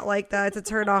do not like that. It's a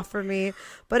turn off for me.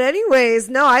 But anyways,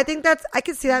 no, I think I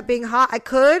could see that being hot. I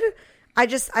could. I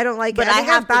don't like it. I think I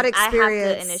have bad experience. I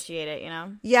have to initiate it, you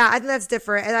know? Yeah, I think that's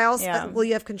different. And I also,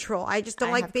 you have control. I just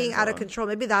don't like being out of control.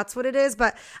 Maybe that's what it is.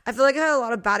 But I feel like I had a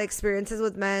lot of bad experiences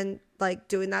with men, like,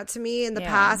 doing that to me in the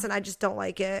past. And I just don't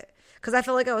like it. Because I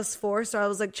felt like I was forced or I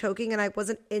was, like, choking and I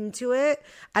wasn't into it.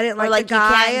 I didn't like the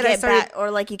guy. And I started...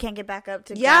 Or, like, you can't get back up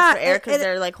to gasp for air because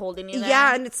they're, like, holding you there.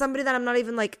 Yeah, and it's somebody that I'm not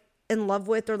even, like, in love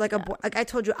with or like like I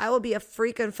told you, I will be a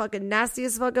freaking fucking nasty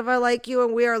as fuck if I like you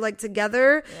and we are like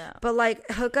together. Yeah. But like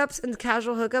hookups and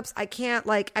casual hookups, I can't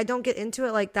like I don't get into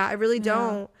it like that. I really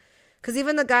don't. Because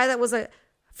even the guy that was like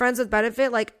friends with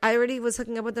benefit, like I already was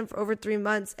hooking up with him for over 3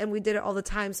 months and we did it all the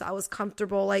time, so I was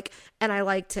comfortable like and I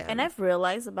liked him. And I've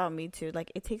realized about me too,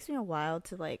 like it takes me a while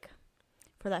to like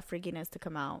for that freakiness to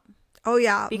come out. Oh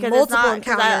yeah, because multiple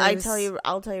encounters.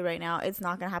 I'll tell you right now, it's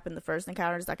not gonna happen the first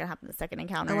encounter. It's not gonna happen the second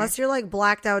encounter, unless you're like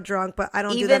blacked out drunk. But I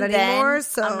don't do that anymore.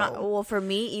 So well, for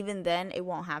me, even then, it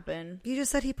won't happen. You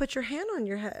just said he put your hand on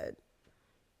your head.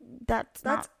 That's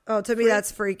not. Oh, to me,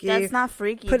 that's freaky. That's not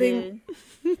freaky, dude.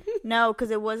 No,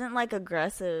 because it wasn't like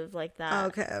aggressive like that.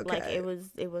 Okay. Like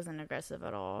it wasn't aggressive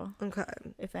at all. Okay.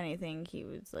 If anything, he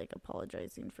was like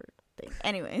apologizing for things.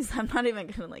 Anyways, I'm not even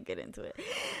gonna like get into it.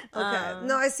 Okay.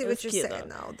 No, I see what you're saying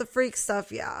though. The freak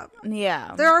stuff, yeah.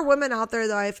 Yeah. There are women out there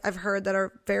that I've heard that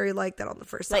are very like that on the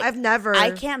first time. Like, I've never.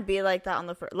 I can't be like that on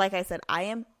the first. Like I said, I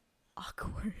am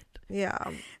awkward. Yeah.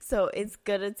 So it's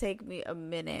gonna take me a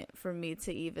minute for me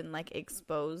to even like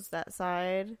expose that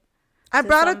side. I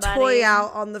brought a toy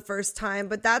out on the first time,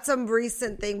 but that's a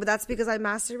recent thing. But that's because I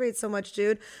masturbate so much,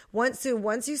 dude. Once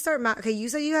you start, okay, you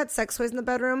said you had sex toys in the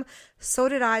bedroom. So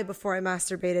did I before I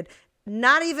masturbated.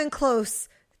 Not even close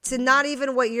to not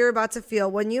even what you're about to feel.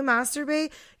 When you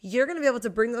masturbate, you're going to be able to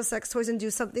bring those sex toys and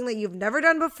do something that you've never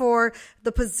done before.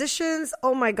 The positions,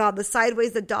 oh my God, the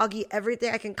sideways, the doggy,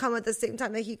 everything. I can come at the same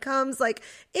time that he comes. Like,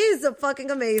 is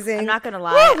fucking amazing. I'm not going to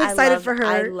lie. I'm excited for her.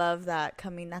 I love that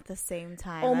coming at the same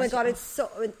time. Oh my God, it's so,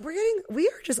 we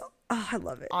are just, oh, I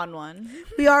love it. On one.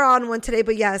 We are on one today,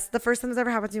 but yes, the first time this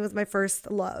ever happened to me was my first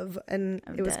love, and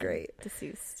it was great.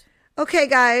 Deceased. Okay,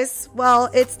 guys. Well,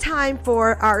 it's time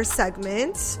for our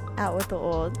segment. Out with the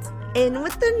old. In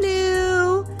with the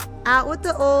new. Out with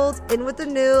the old. In with the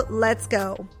new. Let's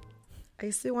go. I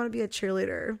used to want to be a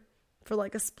cheerleader for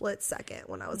like a split second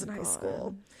when I was in high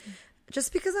school.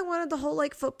 Just because I wanted the whole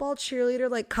like football cheerleader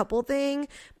like couple thing.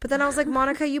 But then I was like,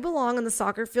 Monica, you belong in the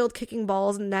soccer field kicking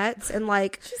balls and nets and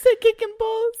like. She said kicking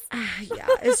balls. Yeah,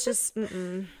 it's just.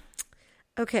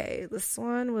 Okay, this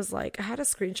one was like, I had to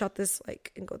screenshot this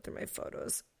like and go through my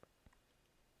photos.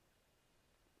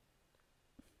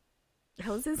 I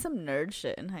was in some nerd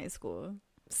shit in high school.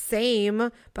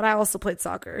 Same, but I also played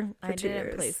soccer for 2 years. I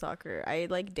didn't play soccer. I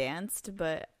like danced,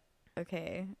 but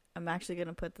okay, I'm actually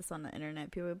gonna put this on the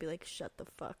internet. People would be like, shut the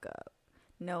fuck up.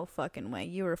 No fucking way.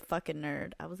 You were a fucking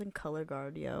nerd. I was in color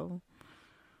guard, yo.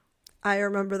 I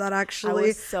remember that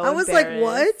actually. I was like,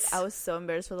 what? I was so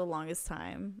embarrassed for the longest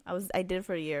time. I did it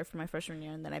for a year, for my freshman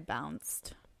year, and then I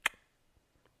bounced.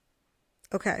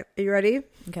 Okay, are you ready?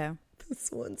 Okay. This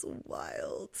one's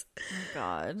wild. Oh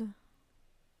God.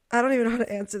 I don't even know how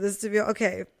to answer this, to be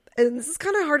okay. And this is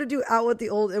kind of hard to do out with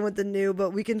the old and with the new, but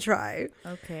we can try.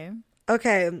 Okay.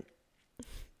 Okay.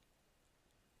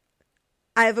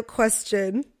 I have a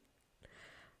question.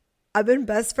 I've been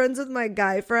best friends with my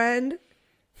guy friend.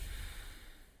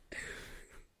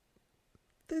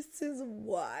 This is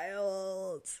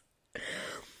wild.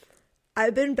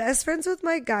 I've been best friends with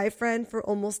my guy friend for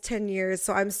almost 10 years,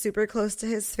 so I'm super close to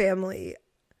his family.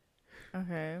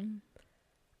 Okay.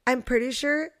 I'm pretty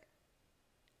sure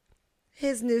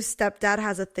his new stepdad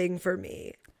has a thing for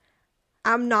me.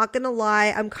 I'm not going to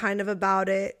lie. I'm kind of about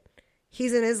it.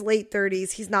 He's in his late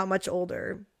 30s. He's not much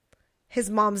older. His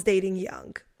mom's dating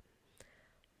young.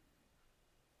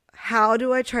 How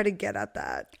do I try to get at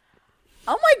that?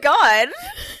 Oh my God.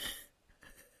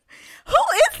 Who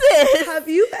is this? Have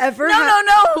you ever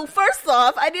No. First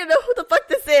off, I didn't know who the fuck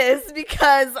this is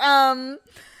because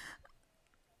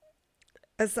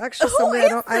it's actually somebody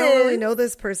I don't really know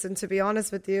this person, to be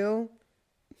honest with you.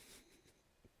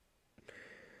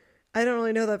 I don't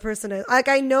really know that person. Like,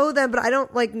 I know them, but I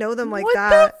don't like know them like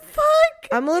that. What the fuck?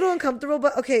 I'm a little uncomfortable,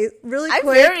 but okay, really quick.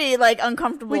 I'm very like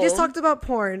uncomfortable. We just talked about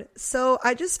porn. So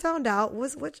I just found out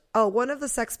one of the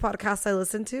sex podcasts I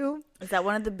listened to. Is that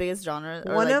one of the biggest genres?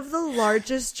 One of the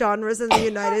largest genres in the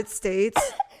United States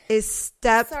is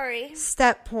step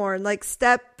porn, like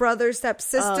step brother, step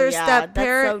sister, step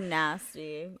parent. That's so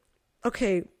nasty.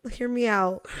 Okay, hear me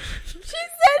out. She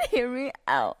said, hear me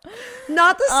out.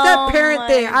 Not the step parent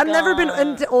thing. I've never been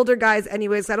into older guys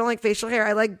anyways. I don't like facial hair.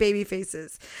 I like baby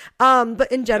faces.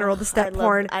 But in general, the step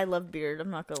porn. I love beard.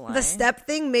 I'm not going to lie. The step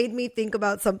thing made me think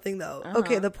about something though.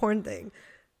 Okay, the porn thing.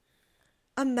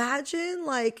 Imagine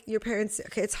like your parents.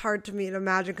 Okay, it's hard to me to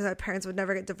imagine because my parents would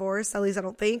never get divorced. At least I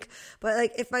don't think. But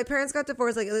like, if my parents got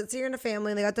divorced, like let's say you're in a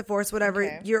family and they got divorced,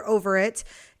 whatever, you're over it,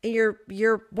 and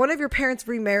you're one of your parents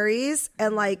remarries,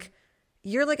 and like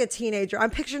you're like a teenager.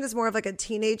 I'm picturing this more of like a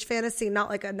teenage fantasy, not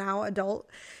like a now adult.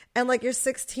 And like you're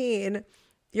 16,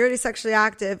 you're already sexually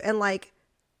active, and like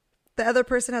the other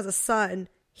person has a son.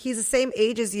 He's the same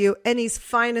age as you, and he's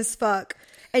fine as fuck.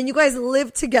 And you guys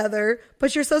live together,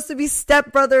 but you're supposed to be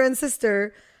stepbrother and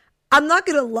sister. I'm not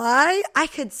going to lie. I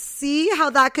could see how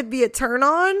that could be a turn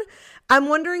on. I'm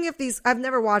wondering if I've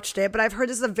never watched it, but I've heard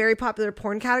this is a very popular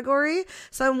porn category.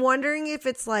 So I'm wondering if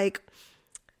it's like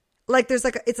there's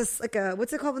like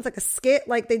what's it called? It's like a skit.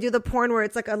 Like they do the porn where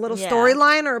it's like a little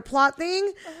storyline or a plot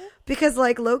thing. Because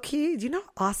like low key, do you know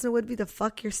how awesome it would be to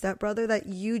fuck your stepbrother that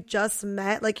you just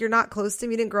met? Like you're not close to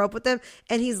him, you didn't grow up with him,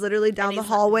 and he's literally down the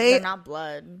hallway. They're not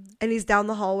blood. And he's down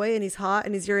the hallway, and he's hot,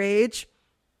 and he's your age.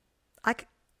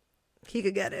 He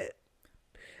could get it.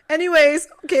 Anyways,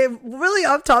 okay, really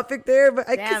off topic there, but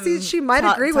I can see she might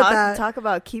agree with that. Talk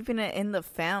about keeping it in the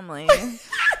family.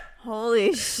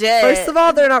 Holy shit. First of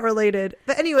all, they're not related.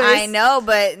 But anyways. I know,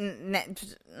 but...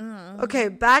 Okay,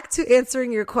 back to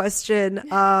answering your question. Do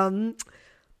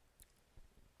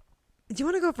you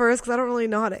want to go first? Because I don't really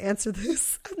know how to answer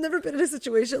this. I've never been in a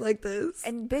situation like this.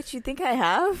 And bitch, you think I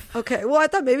have? Okay, well, I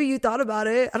thought maybe you thought about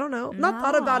it. I don't know. Not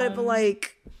thought about it, but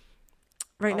like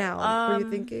right now. What were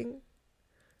you thinking?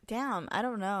 Damn, I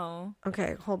don't know.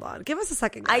 Okay, hold on. Give us a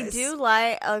second, guys. I do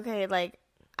like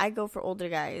I go for older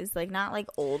guys, like not like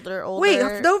older. Wait,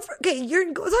 don't forget.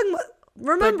 You're talking about.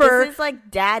 Remember, but this is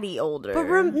like daddy older, but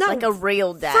like a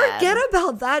real dad. Forget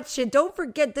about that shit. Don't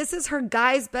forget, this is her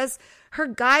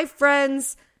guy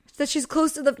friends that she's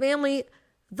close to the family.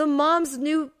 The mom's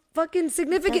new fucking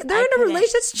significant. They're in a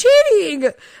relationship. That's cheating,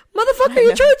 motherfucker.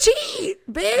 You're trying to cheat,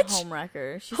 bitch.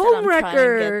 Homewrecker. She homewrecker. Said I'm trying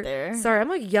to get there. Sorry, I'm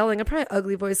like yelling. I probably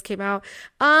ugly voice came out.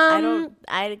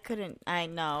 I couldn't. I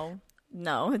know.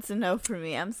 No, it's a no for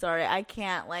me. I'm sorry. I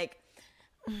can't like.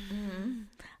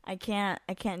 I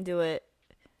can't do it.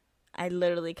 I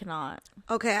literally cannot.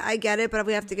 Okay, I get it, but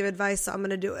we have to give advice, so I'm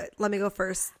gonna do it. Let me go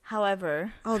first.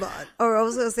 However, hold on. Or I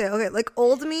was gonna say, okay, like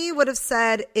old me would have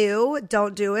said, "Ew,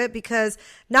 don't do it," because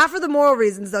not for the moral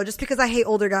reasons though, just because I hate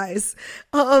older guys.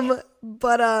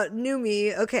 But new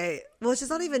me, okay. Well, it's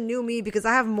just not even new me because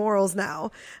I have morals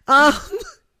now.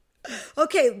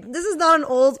 Okay, this is not an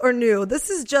old or new. This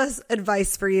is just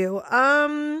advice for you.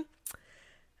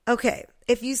 Okay,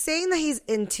 if you're saying that he's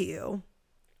into you,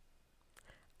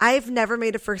 I've never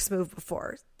made a first move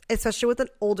before, especially with an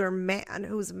older man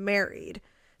who's married.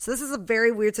 So this is a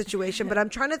very weird situation, but I'm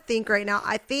trying to think right now.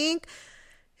 I think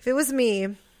if it was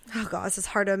me, oh God, this is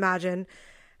hard to imagine.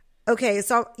 Okay,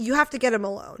 so you have to get him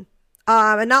alone.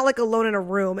 And not like alone in a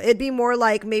room. It'd be more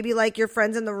like maybe like your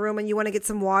friend's in the room and you want to get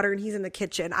some water and he's in the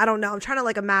kitchen. I don't know. I'm trying to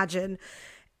like imagine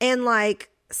and like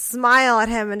smile at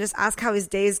him and just ask how his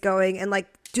day's going and like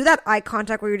do that eye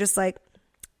contact where you're just like,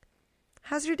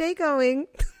 how's your day going?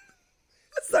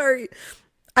 Sorry.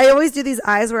 I always do these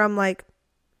eyes where I'm like,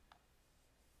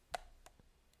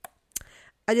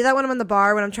 I do that when I'm in the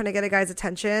bar when I'm trying to get a guy's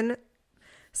attention.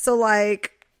 So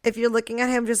like if you're looking at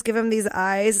him, just give him these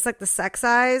eyes. It's like the sex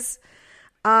eyes.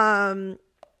 And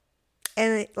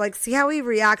like see how he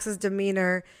reacts, his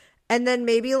demeanor. And then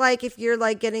maybe like if you're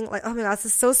like getting like, oh my God, this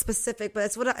is so specific, but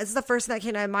it's the first thing that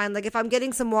came to my mind. Like if I'm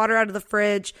getting some water out of the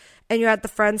fridge and you're at the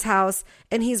friend's house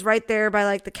and he's right there by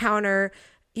like the counter,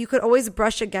 you could always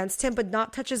brush against him, but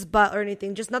not touch his butt or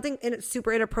anything. Just nothing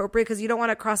super inappropriate because you don't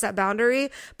want to cross that boundary.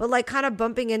 But like kind of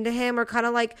bumping into him or kind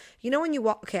of like, you know when you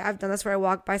walk. Okay, I've done this where I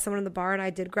walked by someone in the bar and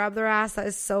I did grab their ass. That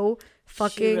is so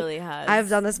fucking. She really has. I've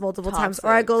done this multiple times.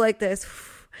 Or I go like this.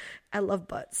 I love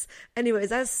butts.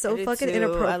 Anyways, that's so fucking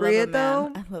inappropriate though.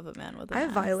 I love a man with a I've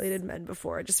ass. violated men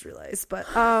before, I just realized. But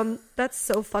that's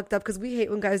so fucked up because we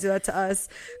hate when guys do that to us.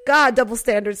 God, double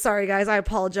standards. Sorry guys, I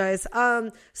apologize.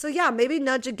 So yeah, maybe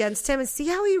nudge against him and see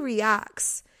how he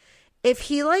reacts. If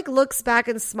he like looks back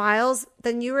and smiles,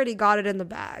 then you already got it in the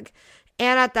bag.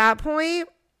 And at that point,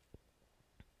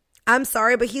 I'm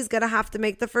sorry, but he's gonna have to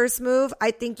make the first move.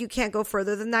 I think you can't go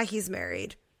further than that. He's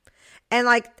married. And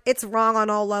like, it's wrong on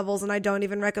all levels and I don't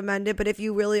even recommend it. But if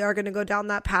you really are going to go down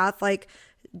that path, like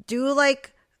do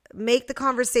like make the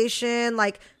conversation,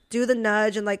 like do the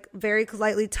nudge and like very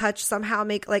lightly touch, somehow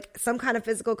make like some kind of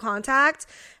physical contact.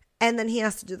 And then he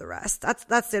has to do the rest. That's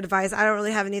the advice. I don't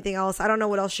really have anything else. I don't know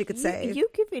what else she could say. You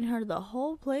giving her the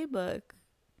whole playbook.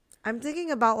 I'm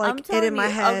thinking about like it in my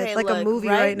head, okay, like look, a movie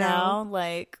right now.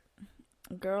 Like,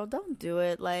 girl, don't do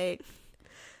it. Like,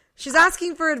 she's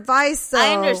asking for advice, so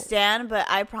I understand, but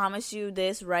I promise you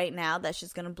this right now, that's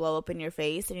just gonna blow up in your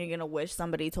face and you're gonna wish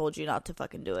somebody told you not to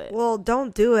fucking do it. Well,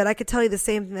 don't do it. I could tell you the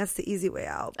same thing. That's the easy way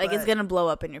out. Like, it's gonna blow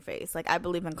up in your face. Like, I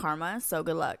believe in karma, so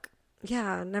good luck.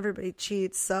 Yeah, and everybody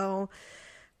cheats, so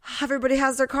everybody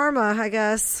has their karma, I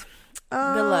guess. Good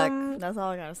luck. That's all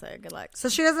I gotta say. Good luck. So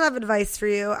she doesn't have advice for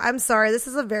you. I'm sorry. This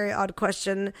is a very odd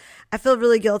question. I feel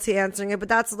really guilty answering it, but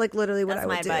that's like literally what I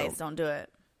would do. That's my advice. Don't do it.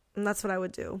 And that's what I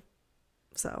would do.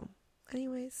 So,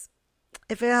 anyways,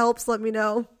 if it helps, let me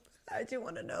know. I do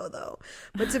want to know, though.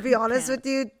 But to be honest with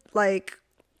you, like,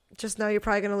 just know you're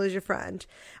probably going to lose your friend.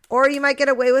 Or you might get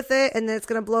away with it, and then it's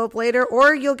going to blow up later.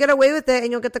 Or you'll get away with it, and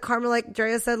you'll get the karma, like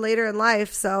Drea said, later in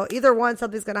life. So, either one,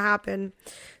 something's going to happen.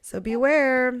 So,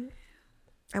 beware.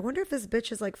 I wonder if this bitch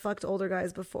has, like, fucked older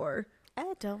guys before.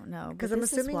 I don't know. Because I'm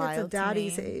assuming it's a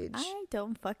daddy's age. I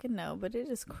don't fucking know, but it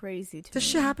is crazy to me. This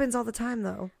shit happens all the time,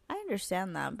 though. I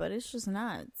understand that, but it's just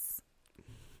nuts.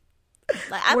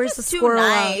 Like, I'm Where's just the too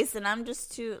nice, and I'm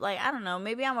just too, like, I don't know.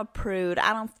 Maybe I'm a prude.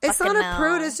 I don't fucking know. It's not a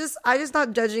prude. It's just, I just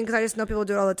not judging because I just know people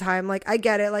do it all the time. Like, I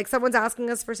get it. Like, someone's asking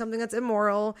us for something that's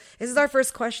immoral. This is our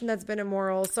first question that's been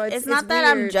immoral. So it's not that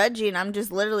weird. I'm judging. I'm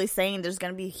just literally saying there's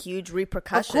going to be huge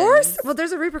repercussions. Of course. Well,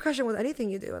 there's a repercussion with anything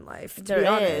you do in life, to be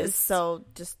honest. So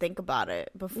just think about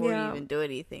it before you even do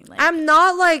anything. Like, I'm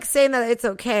not, like, saying that it's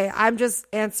okay. I'm just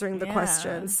answering the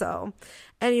question. So,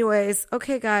 anyways.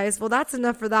 Okay, guys. Well, that's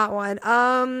enough for that one. She's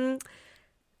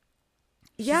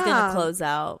gonna close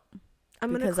out.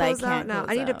 I'm gonna close out now.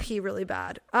 I need to pee really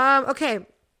bad. Okay.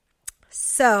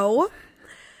 So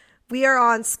we are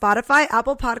on Spotify,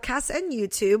 Apple Podcasts, and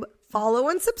YouTube. Follow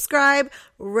and subscribe.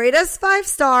 Rate us 5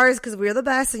 stars because we're the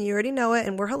best and you already know it,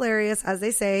 and we're hilarious, as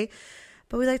they say.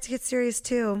 But we like to get serious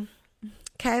too.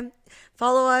 Okay.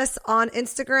 Follow us on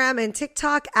Instagram and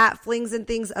TikTok at Flings and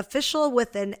Things Official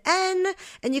with an N.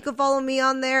 And you can follow me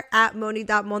on there at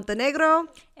Moni.Montenegro.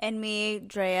 And me,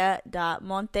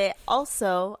 Drea.Monte.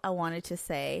 Also, I wanted to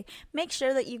say, make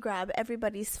sure that you grab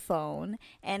everybody's phone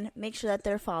and make sure that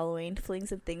they're following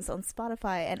Flings and Things on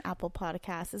Spotify and Apple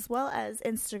Podcasts, as well as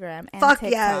Instagram and TikTok.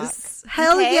 Yes.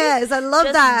 Hell yes. I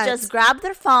love that. Just grab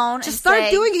their phone. Just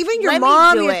start doing even your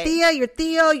mom, your Thea, your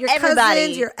Theo, your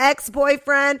cousins, your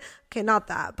ex-boyfriend. Okay, not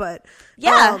that, but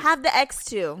yeah, have the ex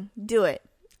too. Do it.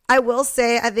 I will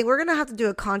say, I think we're going to have to do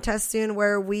a contest soon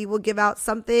where we will give out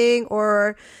something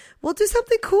or we'll do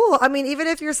something cool. I mean, even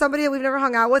if you're somebody that we've never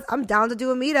hung out with, I'm down to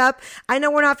do a meetup. I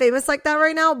know we're not famous like that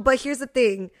right now, but here's the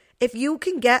thing. If you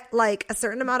can get like a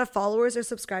certain amount of followers or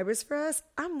subscribers for us,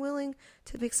 I'm willing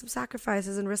to make some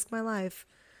sacrifices and risk my life.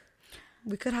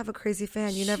 We could have a crazy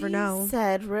fan. You never know. She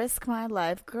said, risk my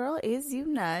life. Girl, is you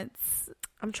nuts?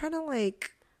 I'm trying to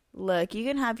like... Look, you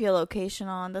can have your location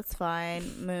on. That's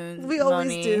fine. Moon. We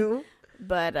always do.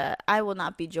 But I will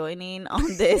not be joining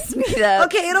on this meetup.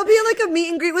 Okay, it'll be like a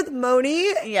meet and greet with Moni.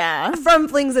 Yeah. From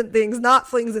Flings and Things. Not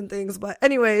Flings and Things, but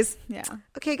anyways. Yeah.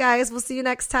 Okay, guys. We'll see you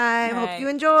next time. All Hope you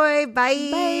enjoy. Bye.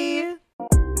 Bye.